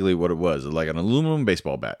basically what it was, like an aluminum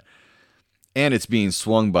baseball bat, and it's being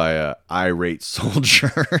swung by a irate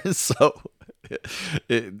soldier. So.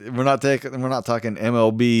 We're not talking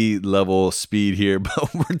MLB level speed here,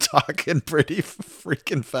 but we're talking pretty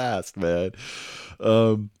freaking fast, man.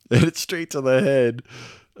 And it's straight to the head.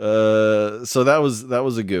 So that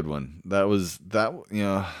was a good one.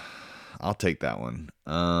 I'll take that one.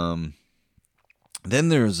 Then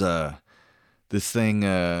there's this thing.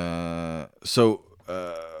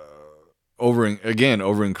 Over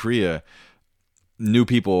in Korea,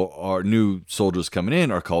 new soldiers coming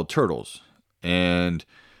in are called turtles. And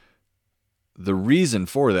the reason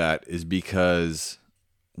for that is because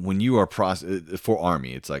when you are for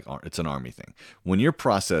Army, it's an Army thing. When you're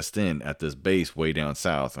processed in at this base way down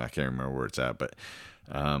south, I can't remember where it's at, but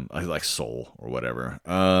like Seoul or whatever.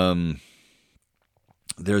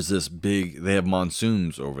 There's they have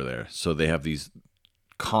monsoons over there, so they have these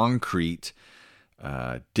concrete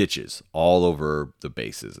ditches all over the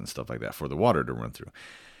bases and stuff like that for the water to run through.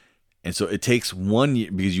 And so it takes 1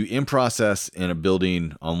 year, because you in-process in a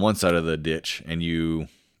building on one side of the ditch, and you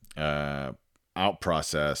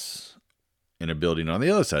out-process in a building on the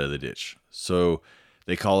other side of the ditch. So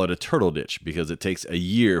they call it a turtle ditch, because it takes a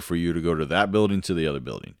year for you to go to that building to the other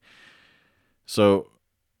building. So,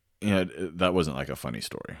 that wasn't like a funny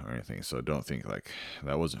story or anything, so don't think like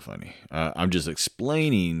that wasn't funny. I'm just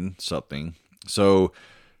explaining something. So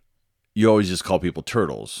you always just call people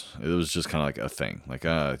turtles. It was just kind of like a thing. Like,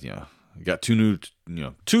 you got two new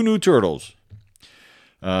turtles.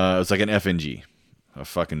 It's like an FNG, a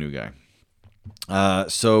fucking new guy.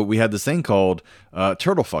 So we had this thing called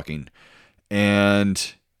turtle fucking,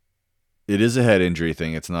 and it is a head injury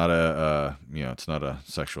thing. It's not it's not a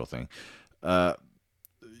sexual thing.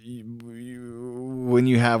 When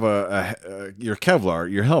you have your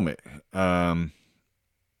Kevlar, your helmet,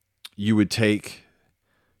 you would take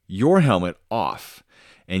your helmet off,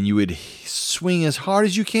 and you would swing as hard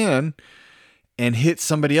as you can and hit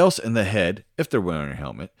somebody else in the head if they're wearing a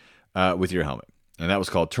helmet with your helmet. And that was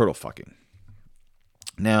called turtle fucking.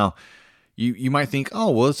 Now, you might think, oh,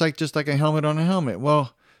 well, it's like just like a helmet on a helmet.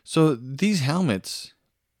 Well, so these helmets,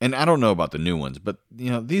 and I don't know about the new ones, but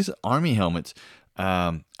these Army helmets,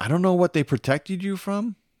 I don't know what they protected you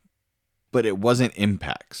from, but it wasn't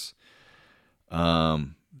impacts.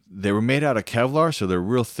 They were made out of Kevlar, so they're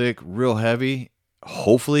real thick, real heavy.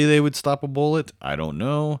 Hopefully they would stop a bullet. I don't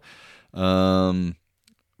know.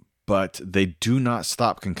 But they do not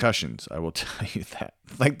stop concussions. I will tell you that.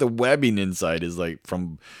 Like the webbing inside is like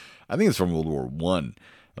I think it's from World War I.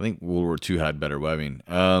 I think World War II had better webbing.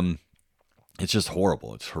 It's just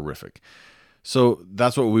horrible. It's horrific. So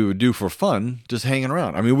that's what we would do for fun, just hanging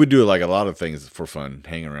around. I mean, we'd do like a lot of things for fun,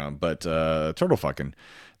 hanging around. But turtle fucking,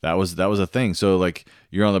 that was a thing. So like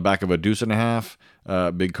you're on the back of a deuce and a half,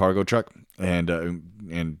 big cargo truck,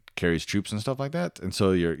 and carries troops and stuff like that. And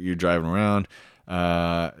so you're driving around.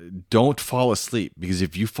 Don't fall asleep, because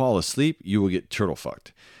if you fall asleep, you will get turtle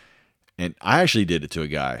fucked. And I actually did it to a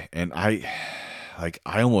guy, and I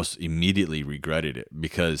almost immediately regretted it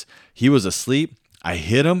because he was asleep. I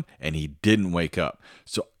hit him and he didn't wake up.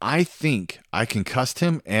 So I think I concussed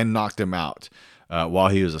him and knocked him out while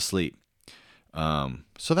he was asleep.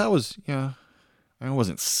 So that was, I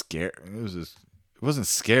wasn't scared. It wasn't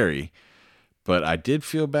scary, but I did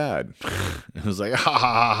feel bad. It was like, ha ha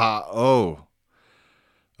ha ha. Oh,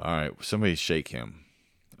 all right. Somebody shake him.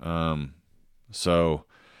 So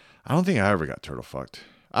I don't think I ever got turtle fucked.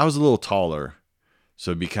 I was a little taller,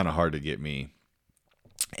 so it'd be kind of hard to get me.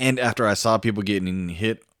 And after I saw people getting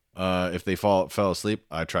hit, if they fell asleep,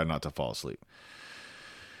 I tried not to fall asleep.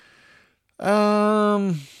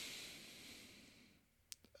 So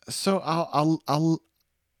I'll.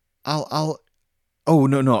 Oh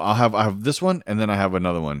no! I have this one, and then I have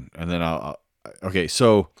another one, and then okay,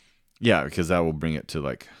 so yeah, because that will bring it to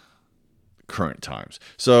like current times.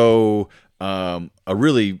 So a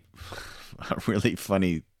really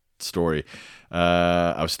funny story.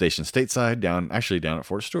 I was stationed stateside down at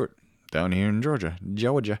Fort Stewart, down here in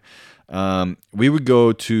Georgia. We would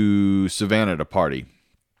go to Savannah to party,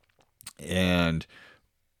 and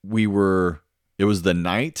it was the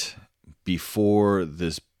night before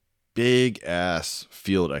this big ass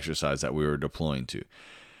field exercise that we were deploying to.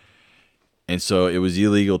 And so it was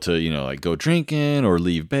illegal to, like go drinking or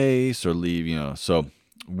leave base or leave, so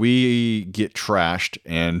we get trashed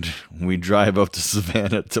and we drive up to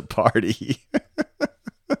Savannah to party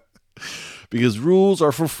because rules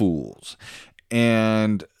are for fools.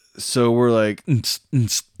 And so we're like in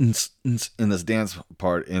this dance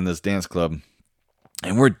club,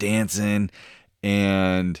 and we're dancing,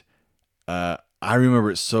 and I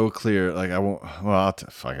remember it so clear. Like I won't. Well,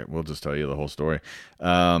 fuck it. We'll just tell you the whole story.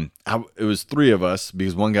 It was three of us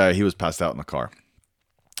because one guy, he was passed out in the car,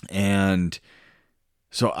 and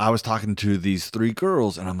so I was talking to these three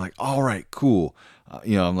girls, and I'm like, all right, cool.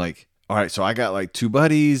 I'm like, all right, so I got like two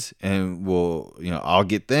buddies, and I'll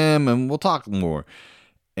get them, and we'll talk more.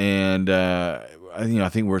 And I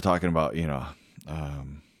think we're talking about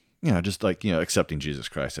just like accepting Jesus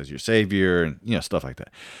Christ as your Savior, and stuff like that.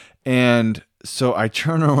 And so I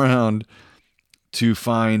turn around to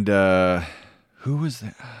find who was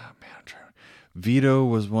that? Oh, man, I'm trying. Vito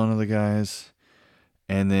was one of the guys,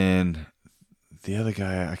 and then the other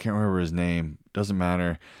guy, I can't remember his name. Doesn't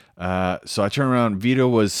matter. So I turn around. Vito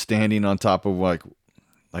was standing on top of like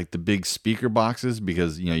the big speaker boxes,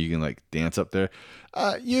 because you can like dance up there.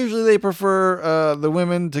 Usually they prefer the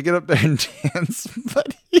women to get up there and dance,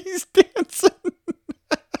 but he's dancing.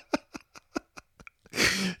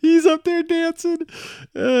 He's up there dancing,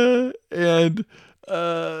 and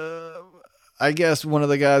I guess one of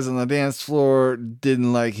the guys on the dance floor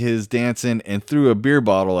didn't like his dancing and threw a beer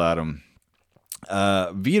bottle at him.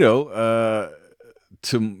 Vito,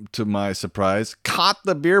 to my surprise, caught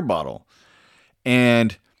the beer bottle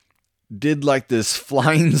and did like this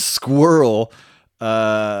flying squirrel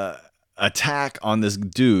attack on this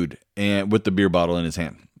dude, and with the beer bottle in his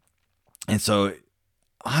hand. And so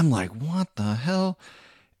I'm like, what the hell?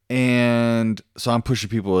 And so I'm pushing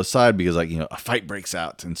people aside because a fight breaks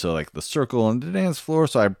out. And so like the circle on the dance floor.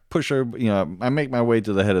 So I push her, I make my way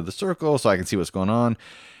to the head of the circle so I can see what's going on.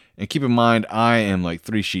 And keep in mind, I am like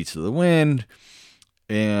 3 sheets to the wind.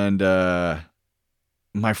 And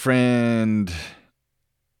my friend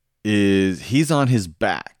he's on his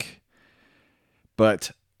back.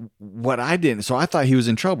 But what I didn't, so I thought he was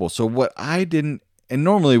in trouble. So what I didn't, and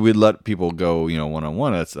normally we'd let people go,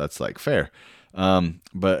 one-on-one. That's like fair.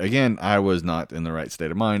 But again, I was not in the right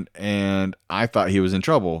state of mind, and I thought he was in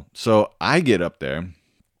trouble. So I get up there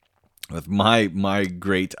with my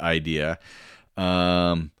great idea.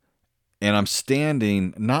 And I'm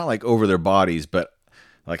standing not like over their bodies, but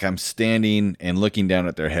like I'm standing and looking down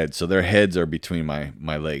at their heads. So their heads are between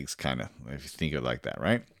my legs, kind of, if you think of it like that,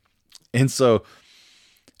 right? And so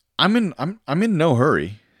I'm in no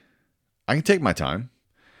hurry. I can take my time.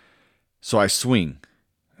 So I swing.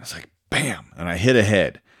 It's like bam, and I hit a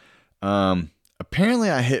head.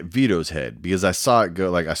 Apparently I hit Vito's head because I saw it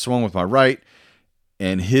go. Like I swung with my right,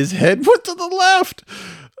 and his head went to the left.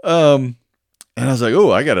 And I was like,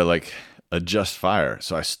 oh, I gotta like adjust fire.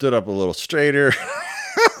 So I stood up a little straighter.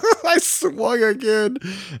 I swung again,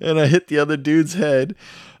 and I hit the other dude's head.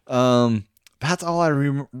 That's all I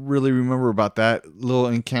really remember about that little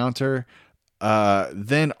encounter.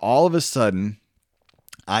 Then all of a sudden,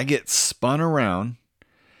 I get spun around,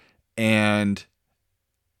 and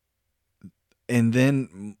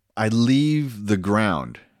then I leave the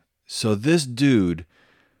ground. So this dude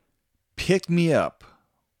picked me up.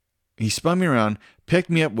 He spun me around, picked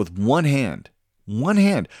me up with one hand.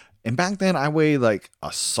 And back then I weighed like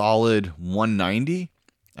a solid 190.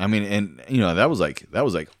 I mean, and that was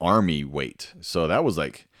like army weight. So that was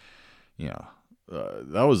like, that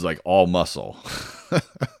was like all muscle.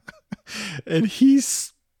 And he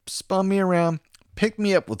spun me around, picked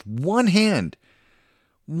me up with one hand.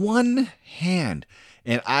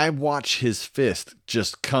 And I watched his fist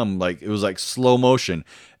just come, like it was like slow motion.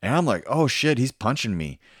 And I'm like, oh shit, he's punching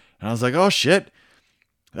me. And I was like, oh shit,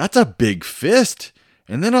 that's a big fist.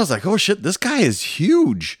 And then I was like, oh shit, this guy is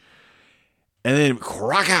huge. And then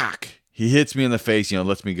crack, he hits me in the face,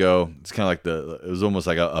 lets me go. It's kind of like it was almost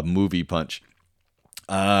like a movie punch.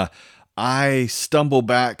 I stumble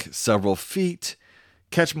back several feet,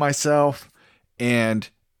 catch myself, and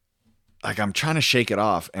like I'm trying to shake it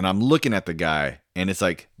off, and I'm looking at the guy, and it's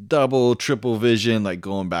like double, triple vision, like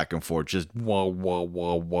going back and forth, just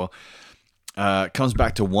whoa. Comes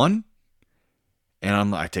back to one,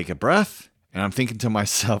 and I take a breath, and I'm thinking to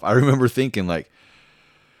myself, I remember thinking like,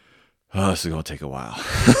 oh, this is gonna take a while,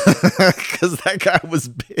 because that guy was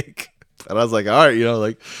big, and I was like, all right,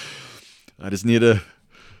 like I just need to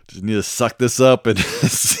suck this up and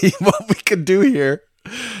see what we can do here.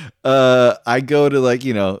 I go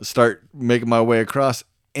to start making my way across,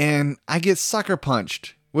 and I get sucker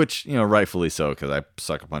punched, which, rightfully so, because I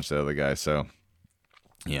sucker punched the other guy. So,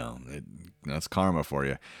 that's karma for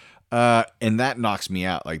you. And that knocks me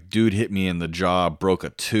out. Like, dude hit me in the jaw, broke a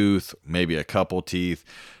tooth, maybe a couple teeth.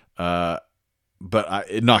 But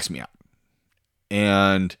it knocks me out.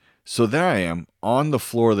 And so there I am on the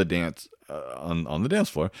floor of the dance, on the dance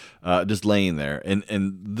floor, just laying there. And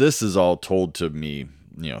this is all told to me,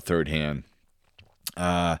 third hand.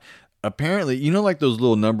 Apparently, like those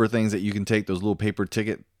little number things that you can take, those little paper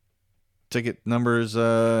ticket numbers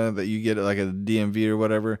that you get at like a DMV or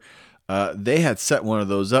whatever. They had set one of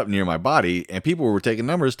those up near my body, and people were taking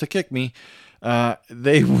numbers to kick me.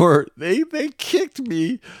 They kicked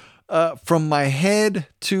me from my head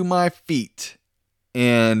to my feet,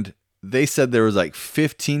 and they said there was like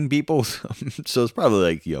 15 people, so it's probably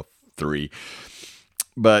like 3,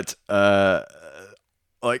 but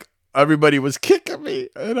like everybody was kicking me,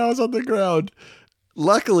 and I was on the ground.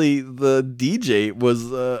 Luckily, the DJ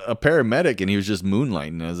was a paramedic, and he was just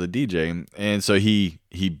moonlighting as a DJ, and so he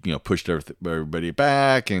pushed everybody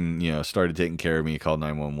back, and started taking care of me. Called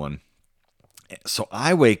 911. So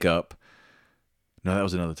I wake up. No, that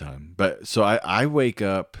was another time. But so I wake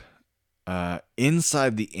up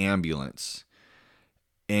inside the ambulance,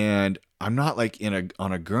 and I'm not like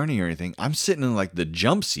on a gurney or anything. I'm sitting in like the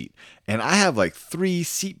jump seat, and I have like 3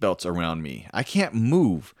 seatbelts around me. I can't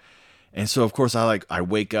move. And so, of course, I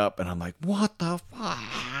wake up, and I'm like, what the fuck?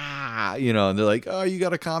 And they're like, oh, you got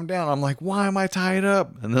to calm down. I'm like, why am I tied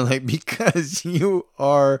up? And they're like, because you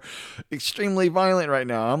are extremely violent right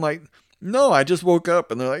now. I'm like, no, I just woke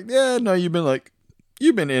up. And they're like, yeah, no, you've been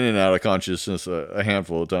in and out of consciousness a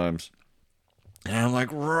handful of times. And I'm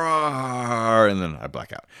like, roar. And then I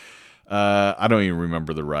black out. I don't even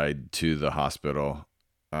remember the ride to the hospital.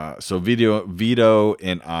 So Vito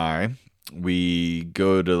and I, we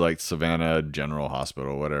go to like Savannah General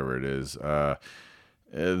Hospital, whatever it is, the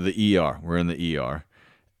ER. We're in the ER,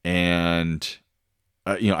 and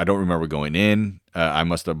I don't remember going in. I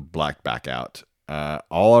must have blacked back out.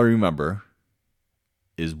 All I remember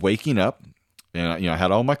is waking up, and I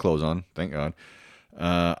had all my clothes on, thank God.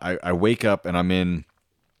 I wake up, and I'm in,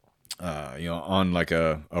 on like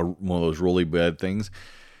a one of those rolly bed things,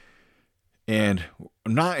 and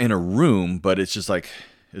I'm not in a room, but it's just like.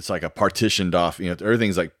 It's like a partitioned off,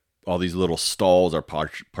 everything's like all these little stalls are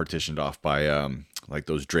partitioned off by like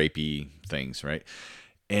those drapey things, right?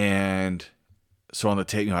 And so on the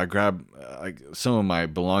table, I grabbed like some of my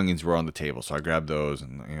belongings were on the table, so I grabbed those,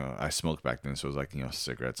 and I smoked back then, so it was like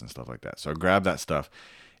cigarettes and stuff like that. So I grabbed that stuff,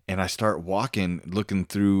 and I start walking, looking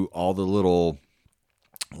through all the little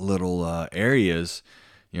areas,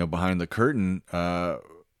 behind the curtain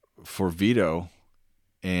for Vito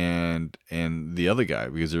and the other guy,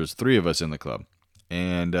 because there was three of us in the club,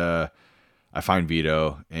 and I find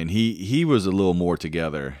Vito, and he was a little more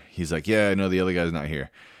together. He's like, yeah, I know the other guy's not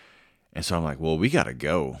here. And so I'm like, well, we got to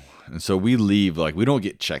go. And so we leave, like, we don't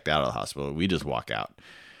get checked out of the hospital. We just walk out.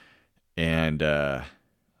 And,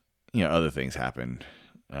 other things happened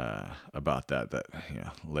about that,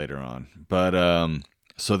 later on. But,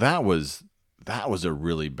 so that was a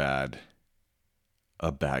really bad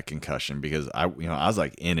concussion, because I was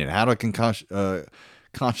like in and out of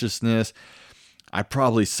consciousness. I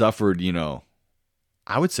probably suffered, I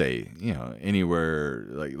would say, anywhere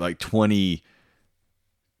like 20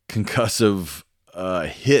 concussive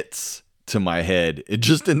hits to my head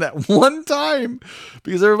just in that one time,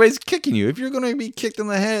 because everybody's kicking you. If you're going to be kicked in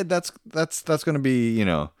the head, that's going to be,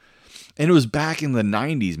 and it was back in the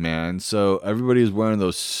 90s, man. So everybody was wearing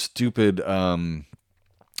those stupid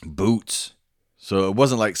boots. So it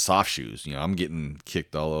wasn't like soft shoes. I'm getting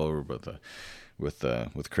kicked all over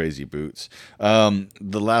with crazy boots. The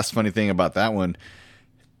last funny thing about that one,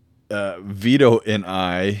 Vito and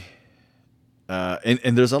I,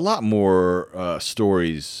 and there's a lot more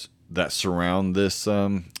stories that surround this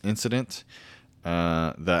incident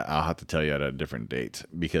that I'll have to tell you at a different date,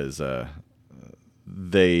 because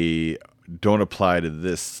they don't apply to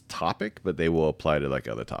this topic, but they will apply to like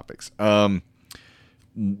other topics.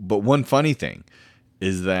 But one funny thing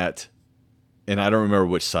is that, and I don't remember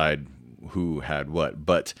which side who had what,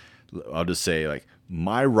 but I'll just say, like,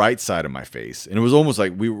 my right side of my face, and it was almost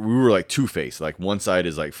like we were like two-faced. Like, one side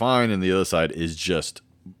is like fine, and the other side is just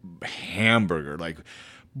hamburger, like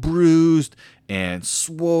bruised and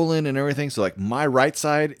swollen and everything. So like my right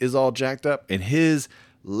side is all jacked up, and his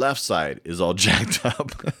left side is all jacked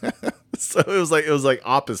up. So it was like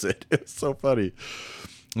opposite. It was so funny.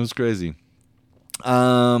 It was crazy.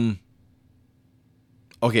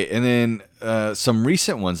 Okay, and then some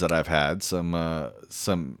recent ones that I've had,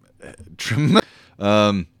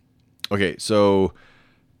 okay, so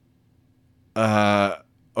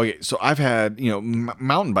I've had,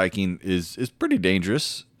 mountain biking is pretty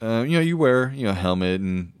dangerous. You wear, helmet,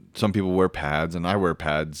 and some people wear pads, and I wear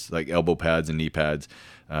pads, like elbow pads and knee pads,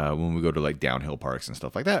 when we go to like downhill parks and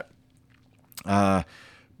stuff like that.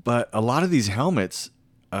 But a lot of these helmets,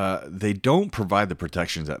 they don't provide the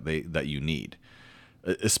protections that you need,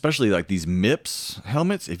 especially like these MIPS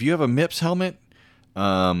helmets. If you have a MIPS helmet,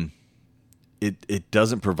 it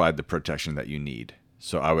doesn't provide the protection that you need.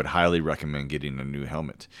 So I would highly recommend getting a new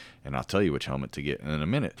helmet, and I'll tell you which helmet to get in a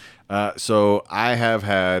minute. So I have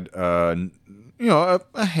had, a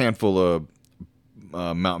handful of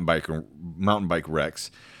mountain bike wrecks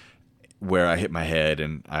where I hit my head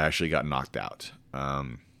and I actually got knocked out.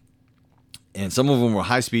 And some of them were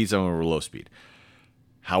high speed, some of them were low speed.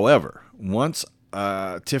 However, once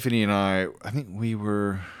Tiffany and I think we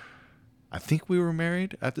were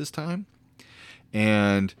married at this time,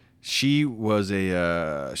 and she was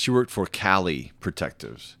she worked for Cali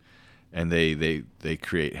Protectives, and they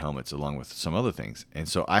create helmets along with some other things. And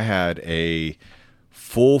so I had a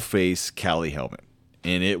full face Cali helmet,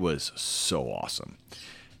 and it was so awesome.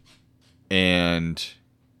 And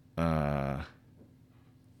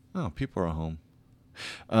people are home.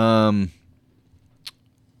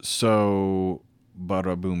 So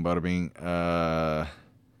bada boom, bada bing.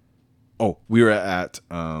 We were at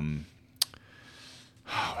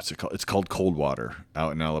what's it called? It's called Coldwater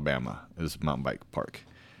out in Alabama. It's a mountain bike park,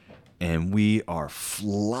 and we are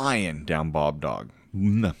flying down Bomb Dog.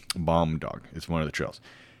 It's one of the trails,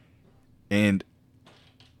 and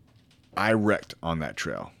I wrecked on that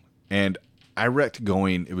trail, and I wrecked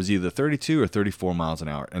going. It was either 32 or 34 miles an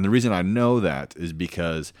hour, and the reason I know that is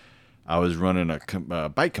because I was running a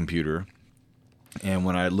bike computer, and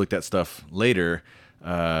when I looked at stuff later,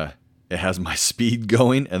 it has my speed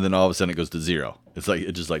going, and then all of a sudden it goes to zero. It's like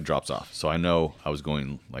it just like drops off. So I know I was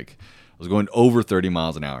going over 30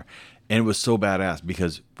 miles an hour, and it was so badass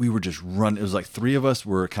because we were just running. It was like three of us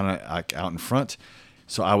were kind of like out in front,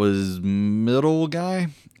 so I was middle guy,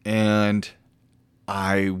 and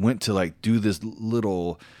I went to like do this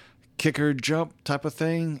little kicker jump type of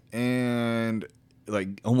thing, and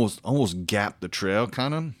like almost gapped the trail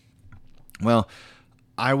kind of. Well,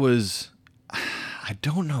 I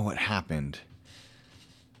don't know what happened.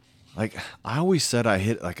 Like, I always said I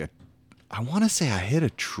hit I want to say I hit a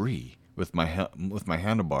tree with my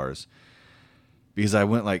handlebars. because I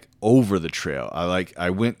went like over the trail. I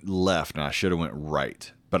went left and I should have went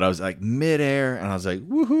right, but I was like midair and I was like,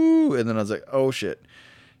 woohoo. And then I was like, oh shit.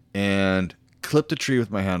 And clipped a tree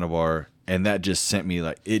with my handlebar. And that just sent me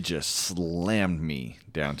it just slammed me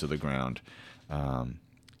down to the ground.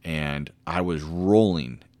 And I was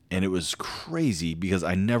rolling and it was crazy because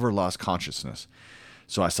I never lost consciousness.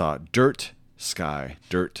 So I saw dirt, sky,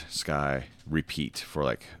 repeat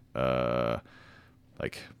for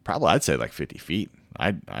probably I'd say 50 feet.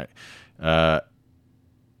 And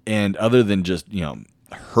other than just,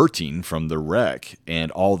 hurting from the wreck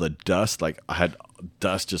and all the dust, I had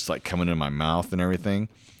dust just coming in my mouth and everything.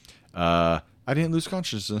 I didn't lose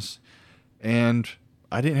consciousness and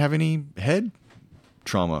I didn't have any head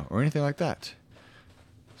trauma or anything like that.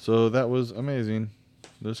 So that was amazing.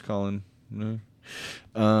 There's Colin.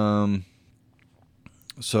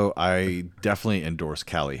 So I definitely endorse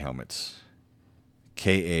Kali helmets.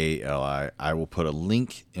 Kali. I will put a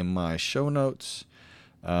link in my show notes.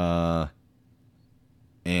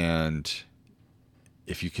 And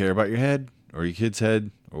if you care about your head or your kid's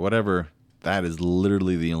head or whatever, that is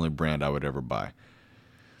literally the only brand I would ever buy.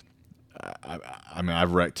 I mean,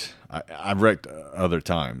 I've wrecked other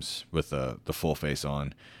times with the full face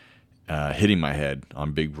on, hitting my head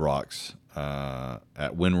on big rocks at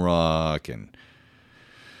Windrock and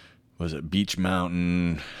was it Beach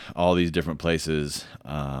Mountain, all these different places,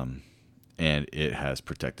 and it has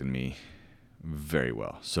protected me very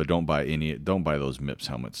well. So don't buy those MIPS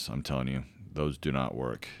helmets. I'm telling you, those do not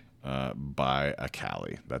work. Buy a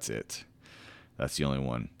Kali. That's it. That's the only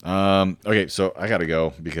one. Okay, so I gotta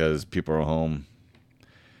go because people are home,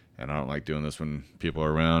 and I don't like doing this when people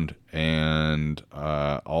are around. And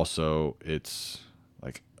also, it's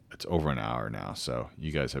over an hour now, so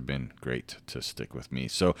you guys have been great to stick with me.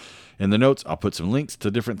 So in the notes, I'll put some links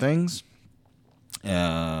to different things.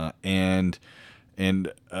 And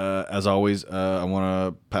as always, I want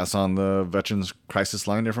to pass on the Veterans Crisis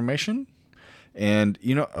Line information. And,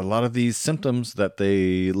 a lot of these symptoms that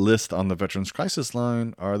they list on the Veterans Crisis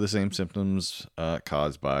Line are the same symptoms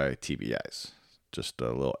caused by TBIs. Just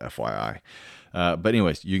a little FYI. But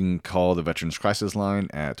anyways, you can call the Veterans Crisis Line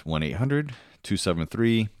at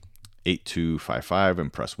 1-800-273-8255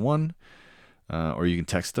 and press 1. Or you can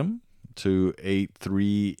text them to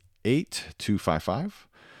 838-255.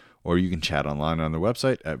 Or you can chat online on their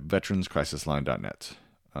website at veteranscrisisline.net.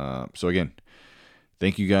 So again,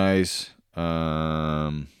 thank you guys.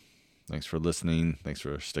 Thanks for listening. Thanks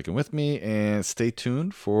for sticking with me, and stay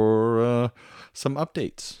tuned for some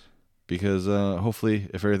updates because hopefully,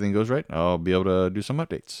 if everything goes right, I'll be able to do some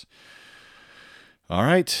updates. All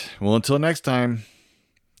right. Well, until next time,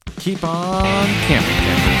 keep on camping,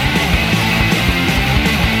 campers.